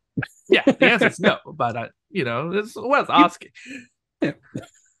is no. Yeah, the answer is no, but it's worth asking. Yeah.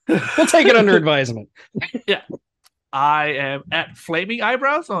 We'll take it under advisement. Yeah. I am at Flaming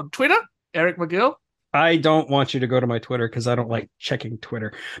Eyebrows on Twitter. Eric McGill. I don't want you to go to my Twitter because I don't like checking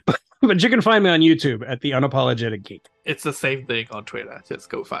Twitter. But you can find me on YouTube at The Unapologetic Geek. It's the same thing on Twitter. Just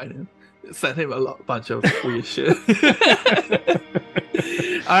go find him. Send him a bunch of weird shit.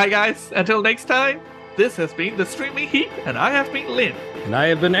 All right, guys. Until next time, this has been The Streaming Heap, and I have been Lynn. And I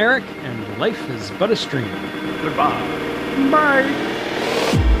have been Eric, and life is but a stream. Goodbye. Bye.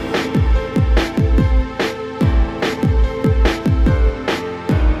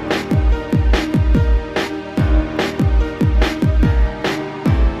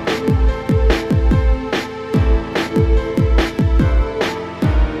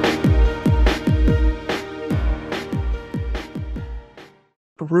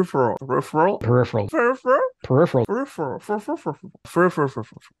 Peripheral. Peripheral.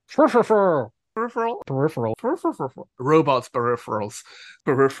 peripheral, Peripheral. robots, peripherals,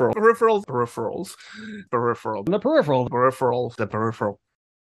 peripheral, The peripheral. the peripheral.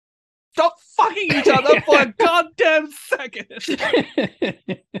 Stop fucking each other for a goddamn second.